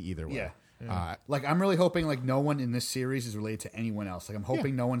can see either way. Yeah. Like, I'm really hoping like no one in this series is related to anyone else. Like, I'm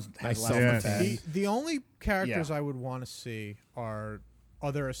hoping no one's has Nice left self-defense. the tag. The only characters Yeah. I would want to see are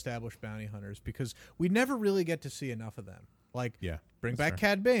other established bounty hunters because we never really get to see enough of them. Like, Yeah, bring that's back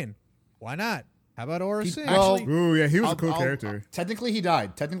Cad Bane. Why not? How about Aura Singh? well- Actually, Ooh, yeah, he was a I'll- cool I'll- character. Technically, he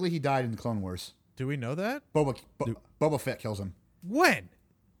died. Technically, he died in the Clone Wars. do we know that? Boba Fett kills him. When?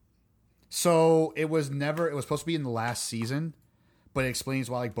 So it was supposed to be in the last season, but it explains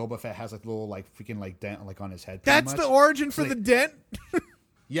why like Boba Fett has like little like freaking like dent like on his head. pretty That's much. the origin for Like- the dent?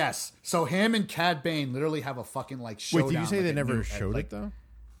 Yes. So him and Cad Bane literally have a fucking like showdown. Wait, did you say like, they at never New- showed like, it though?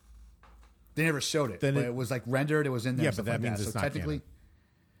 They never showed it. Then But it- it was like rendered. It was in there. Yeah, and but stuff that like means that. it's So not technically, canon.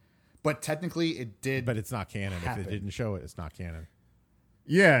 but technically it did. But it's not canon. happen. If it didn't show it, it's not canon.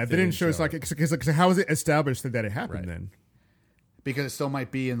 Yeah, they didn't show us show like because how is it established that it happened Right. then? because it still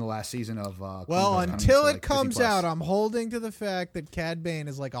might be in the last season of. Well, Clone Wars until coming to, it comes Disney+. out, I'm holding to the fact that Cad Bane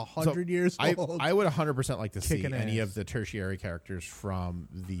is like 100 years old. I would 100% like to see Kicking any ass. of the tertiary characters from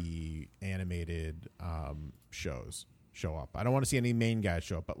the animated shows show up. I don't want to see any main guys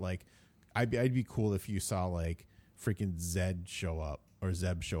show up, but like, I'd be cool if you saw like freaking Zeb show up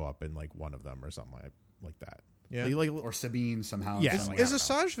in like one of them or something like that. Yeah. Like, Or Sabine somehow. Yeah. something Is like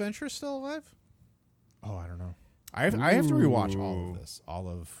that. Asajj Ventress still alive? oh, I don't know. I have to rewatch all of this, all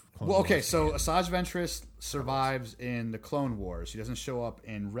of. Clone Well, okay, Wars. so Asajj Ventress survives in the Clone Wars. She doesn't show up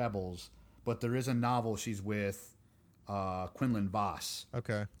in Rebels, but there is a novel she's with Quinlan Voss,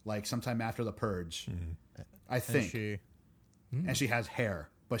 Okay. like sometime after the Purge, I And think. she, And she has hair,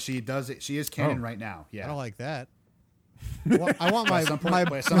 but she does it. She is canon right now. Yeah, I don't like that. I want my, some point- my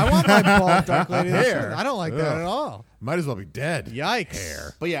by some- I want my bald dark lady Hair. I don't like that at all. might as well be dead. Yikes.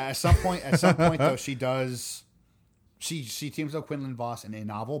 Hair. But yeah, at some point though, she does. She teams up Quinlan Voss in a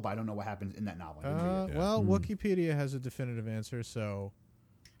novel, but I don't know what happens in that novel. I didn't read it. Well, Wikipedia has a definitive answer, so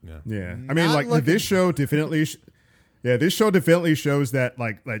Yeah, I mean, Not like looking- this show definitely. This show definitely shows that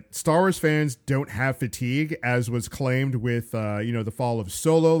like Star Wars fans don't have fatigue, as was claimed with the fall of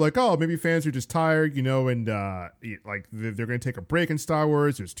Solo. Like, oh, maybe fans are just tired, and like they're going to take a break in Star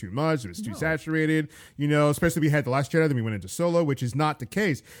Wars. There's too much. It was too saturated. Especially we had the Last Jedi, then we went into Solo, which is not the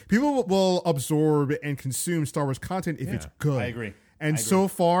case. People will absorb and consume Star Wars content if it's good. I agree. And so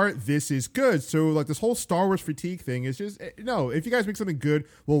far, this is good. So, like, this whole Star Wars fatigue thing is just, no, if you guys make something good,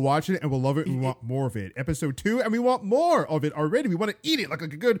 we'll watch it and we'll love it and we want more of it. Episode 2, and we want more of it already. We want to eat it like a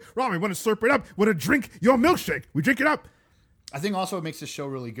good ramen. We want to slurp it up. We want to drink your milkshake. We drink it up. I think also what makes this show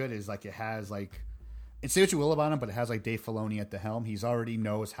really good is like it has like, and say what you will about him, but it has like Dave Filoni at the helm. He's already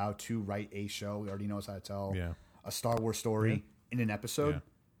knows how to write a show. He already knows how to tell a Star Wars story in an episode.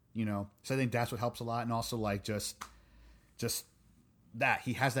 So I think that's what helps a lot, and also like just that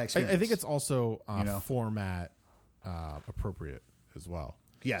he has that experience. I think it's also know? format appropriate as well.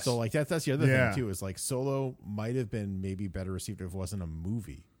 Yes. So like that's the other Yeah. thing too, is like Solo might have been maybe better received if it wasn't a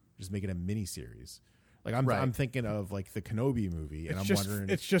movie. Just make it a mini series. Like I'm thinking of like the Kenobi movie, and I'm wondering.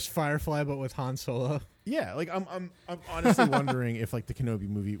 it's just Firefly, but with Han Solo. Yeah, like I'm honestly wondering if like the Kenobi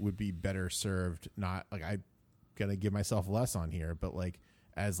movie would be better served. Not like I'm gonna give myself less on here, but like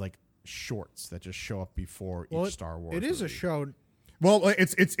as like shorts that just show up before each Star Wars. It is a movie. show. Well,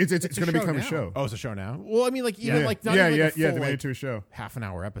 it's going a to show become a now. show. Oh, it's a show now. Well, I mean, like even like not yeah, even like a yeah. full, They made like, it to a show. half an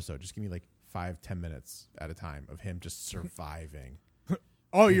hour episode. Just give me like 5-10 minutes at a time of him just surviving.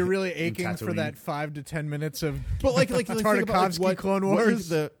 Oh, you're really aching for Tatooine. that 5 to 10 minutes of But like think about, like, Tartakovsky Clone what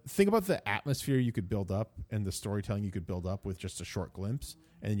Wars. think about the atmosphere you could build up and the storytelling you could build up with just a short glimpse,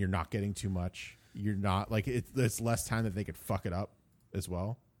 and you're not getting too much. You're not like it's less time that they could fuck it up as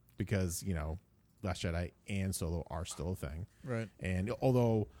well, because Last Jedi and Solo are still a thing, Right. And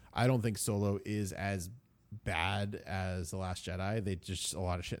although I don't think Solo is as bad as the Last Jedi, they just a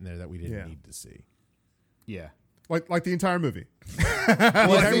lot of shit in there that we didn't need to see. Yeah. Like the entire movie.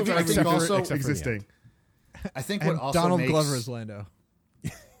 Well, I think Except for- also except for the existing. I think what and also Donald makes, Glover is Lando.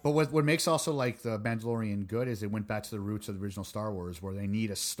 But what makes also like the Mandalorian good is it went back to the roots of the original Star Wars, where they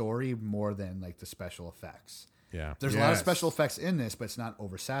need a story more than like the special effects. Yeah, There's a lot of Yes. special effects in this, but it's not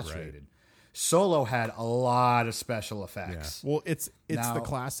oversaturated. Solo had a lot of special yeah. effects. Well, it's Now- the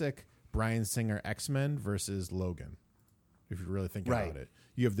classic Bryan Singer X-Men versus Logan. If you really think Right. about it,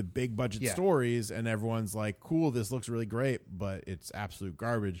 you have the big budget Yeah. stories, and everyone's like, "Cool, this looks really great," but it's absolute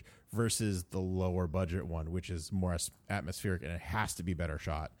garbage. Versus the lower budget one, which is more atmospheric, and it has to be better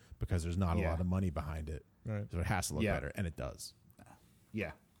shot because there's not a Yeah. lot of money behind it. Right. So it has to look Yeah. better, and it does.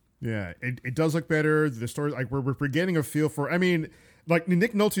 Yeah. Yeah, it does look better. The story, like we're getting a feel for. I mean, like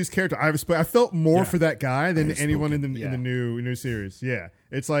Nick Nolte's character, I felt more for that guy than anyone in the new series. Yeah,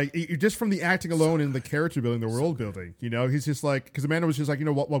 it's like just from the acting alone and the character building, the world building. He's just like, because Amanda was just like,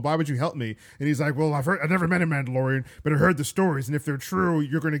 why would you help me? And he's like, well, I never met a Mandalorian, but I heard the stories, and if they're true,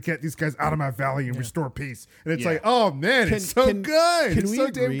 you're going to get these guys out of my valley and restore peace. And it's like, oh man, it's so good. Can It's we so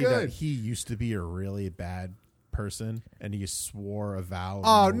damn agree that good. he used to be a really bad person and he swore a vow? of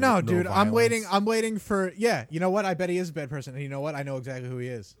Oh no, dude! I'm waiting. violence? I'm waiting for. Yeah, you know what? I bet he is a bad person. And you know what? I know exactly who he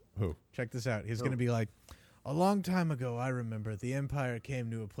is. Who? Check this out. He's going to be like, a long time ago, I remember the Empire came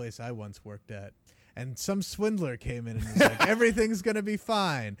to a place I once worked at. And some swindler came in and was like, everything's going to be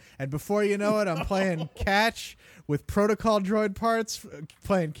fine. And before you know it, I'm playing catch with protocol droid parts,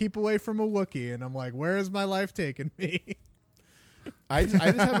 playing keep away from a Wookiee. And I'm like, where is my life taking me? I just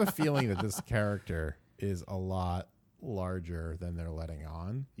have a feeling that this character is a lot larger than they're letting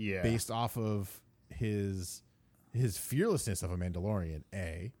on. Yeah. Based off of his fearlessness of a Mandalorian,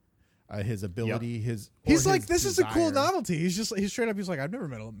 A. his ability, his He's or like, his this is a cool desire. novelty. He's straight up. He's like, I've never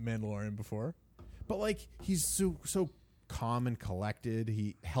met a Mandalorian before. But like he's so calm and collected.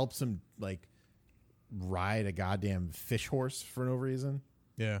 He helps him like ride a goddamn fish horse for no reason.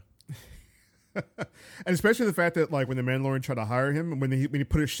 Yeah. And especially the fact that, like, when the Mandalorian tried to hire him, when he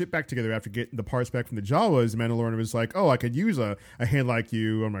put his shit back together after getting the parts back from the Jawas, the Mandalorian was like, "Oh, I could use a hand like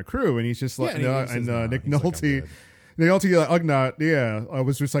you on my crew," and he's just like, and he says no. Nick He's like, "I'm Nolte. good." Nick Nolte, Ugnaught, I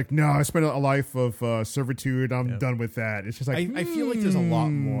was just like, no, I spent a life of servitude. I'm done with that. It's just like I feel like there's a lot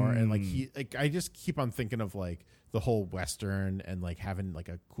more, and like I just keep on thinking of like the whole Western and like having like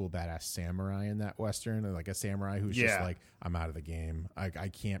a cool badass samurai in that Western, and like a samurai who's just Yeah. like, I'm out of the game. I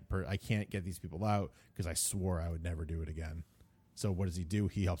can't get these people out because I swore I would never do it again. So what does he do?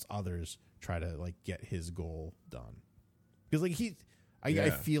 He helps others try to like get his goal done. Because like I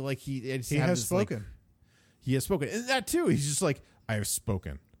feel like he He has this, like, spoken. he has spoken, and that too. He's just like, I have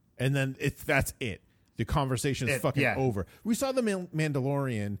spoken, and then that's it. The conversation is fucking over. We saw the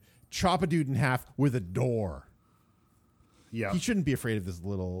Mandalorian chop a dude in half with a door. Yeah. He shouldn't be afraid of this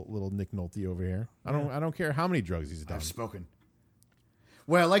little Nick Nolte over here. I don't care how many drugs he's done. I've spoken.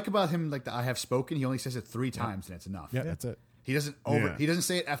 What I like about him, like the I have spoken, he only says it 3 times and it's enough. Yeah, that's it. He doesn't He doesn't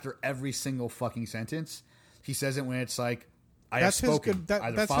say it after every single fucking sentence. He says it when it's like, I That's his have spoken. good-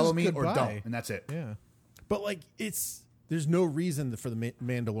 Either that's follow his me or goodbye. don't, and that's it. Yeah. But like, there's no reason for the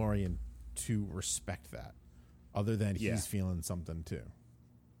Mandalorian to respect that, other than he's feeling something too,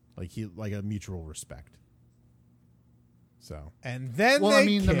 like a mutual respect. So And then Well, they I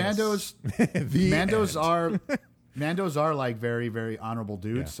mean, the kiss. Mandos are like very, very honorable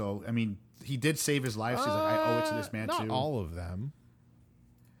dudes. Yeah. So I mean, he did save his life. So he's like, I owe it to this man not too. all of them.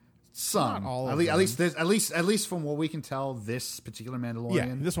 Some, not all at, of least, them. at least from what we can tell, this particular Mandalorian,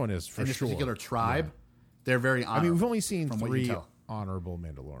 Yeah, this one is for and this sure. particular tribe, they're very honorable. I mean, we've only seen from what you 3 tell. honorable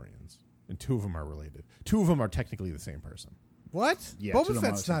Mandalorians, and 2 of them are related. 2 of them are technically the same person. What? Yeah, two of Boba them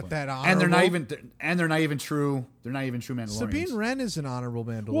Fett's are not simply- that honorable. and they're not even true. They're not even true Mandalorians. Sabine Wren is an honorable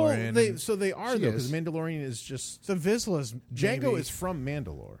Mandalorian. Well, and they are She though, because is. Mandalorian is just the Vizslas. Django maybe. is from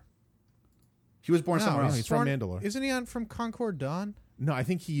Mandalore. He was born No, somewhere else. he's from born- Mandalore. Isn't he on from Concord Dawn? No, I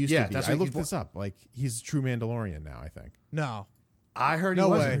think he used Yeah, to be. that's I what looked he's this up. Like he's a true Mandalorian now. I think. No. I heard No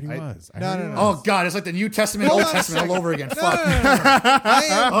he way. wasn't. He I- was. I No, heard no, he no. was. Oh God, it's like the New Testament, Hold Old on a Testament all second. over again. No, Fuck. no, no, no, no. I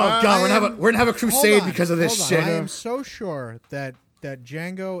am, Oh God, we're gonna have a hold crusade on, because of this hold on. shit. I am so sure that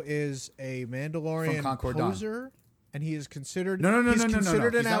Django is a Mandalorian From Concord Dawn. poser, and he is considered. No, he's no.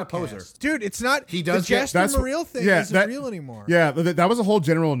 considered He's an not a outcast. poser. Dude. It's not. He does the get- Jester that's- Moreel thing yeah, isn't that- real anymore. Yeah, that was a whole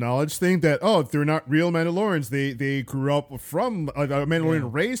general knowledge thing that, if they're not real Mandalorians, they grew up from a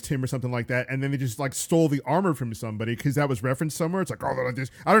Mandalorian raised him or something like that, and then they just like stole the armor from somebody because that was referenced somewhere. It's like,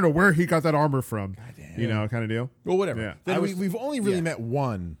 I don't know where he got that armor from, you know, kind of deal. Well, whatever. Yeah. Then I was- we've only really yeah. met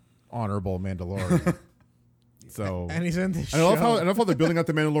one honorable Mandalorian. So And he's in this I show. love how they're building up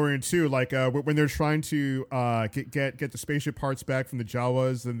the Mandalorian too. Like when they're trying to get the spaceship parts back from the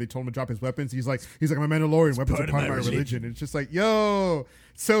Jawas, and they told him to drop his weapons. He's like, I'm a Mandalorian. Weapons are part of my religion. It's just like, yo,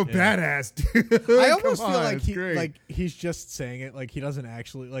 so badass, dude. I almost Come feel on, like it's great. he's just saying it, like he doesn't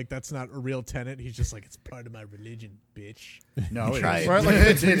actually like that's not a real tenet. He's just like it's part of my religion, bitch. No, it Right. is. Right, like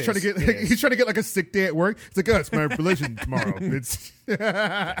It he's trying to is. get It is. he's trying to get like a sick day at work. It's like, it's my religion tomorrow. It's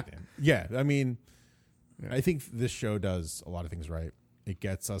yeah, I mean, I think this show does a lot of things right. It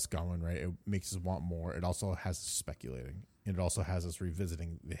gets us going, right? It makes us want more. It also has us speculating, and it also has us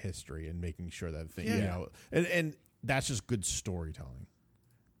revisiting the history and making sure that thing, you Yeah. know, and that's just good storytelling.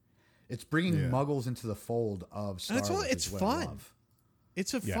 It's bringing Yeah. Muggles into the fold of Star And Wars. it's is what I fun. love.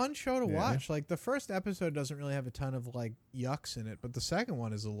 It's a Yeah. fun show to Yeah. watch. Like the first episode doesn't really have a ton of like yucks in it, but the second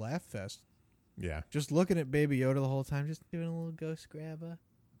one is a laugh fest. Yeah, Just looking at Baby Yoda the whole time, just doing a little ghost grabber.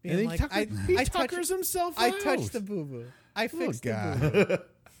 Being and like, he I tuckers himself. I out. touched the boo boo. I fixed the God. boo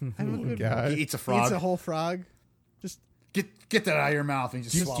boo. I'm a good God. He eats a He frog. eats a whole frog. Just Get that out of your mouth. And he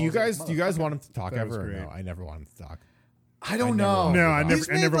just Do swallows you it. guys want him to talk That was ever? Or great. no, I never want him to talk. I don't never know. want no, I he's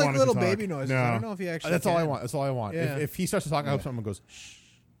never, I made never like wanted little to talk. baby noises. No. I don't know if he actually. That's all I can. want. That's all I want. Yeah. If he starts to talk, I hope someone goes, shh,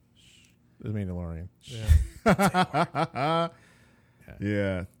 the Mandalorian. Yeah.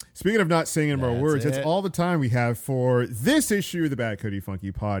 Yeah. Speaking of not saying any more That's words, that's it. all the time we have for this issue of the Bad Cody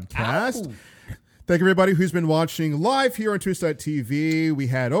Funky podcast. Thank everybody who's been watching live here on Twitch.tv. We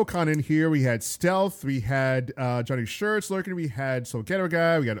had Okan in here. We had Stealth. We had Johnny Shirts lurking. We had Soul Ghetto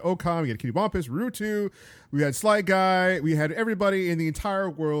Guy. We had Okan. We had Kitty Wampus, Rutu. We had Sly Guy. We had everybody in the entire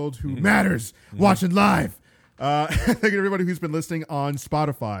world who matters watching live. Thank you to everybody who's been listening on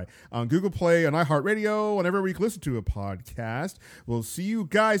Spotify, on Google Play, on iHeartRadio, whenever we can listen to a podcast. We'll see you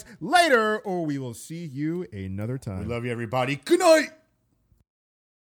guys later, or we will see you another time. We love you, everybody. Good night.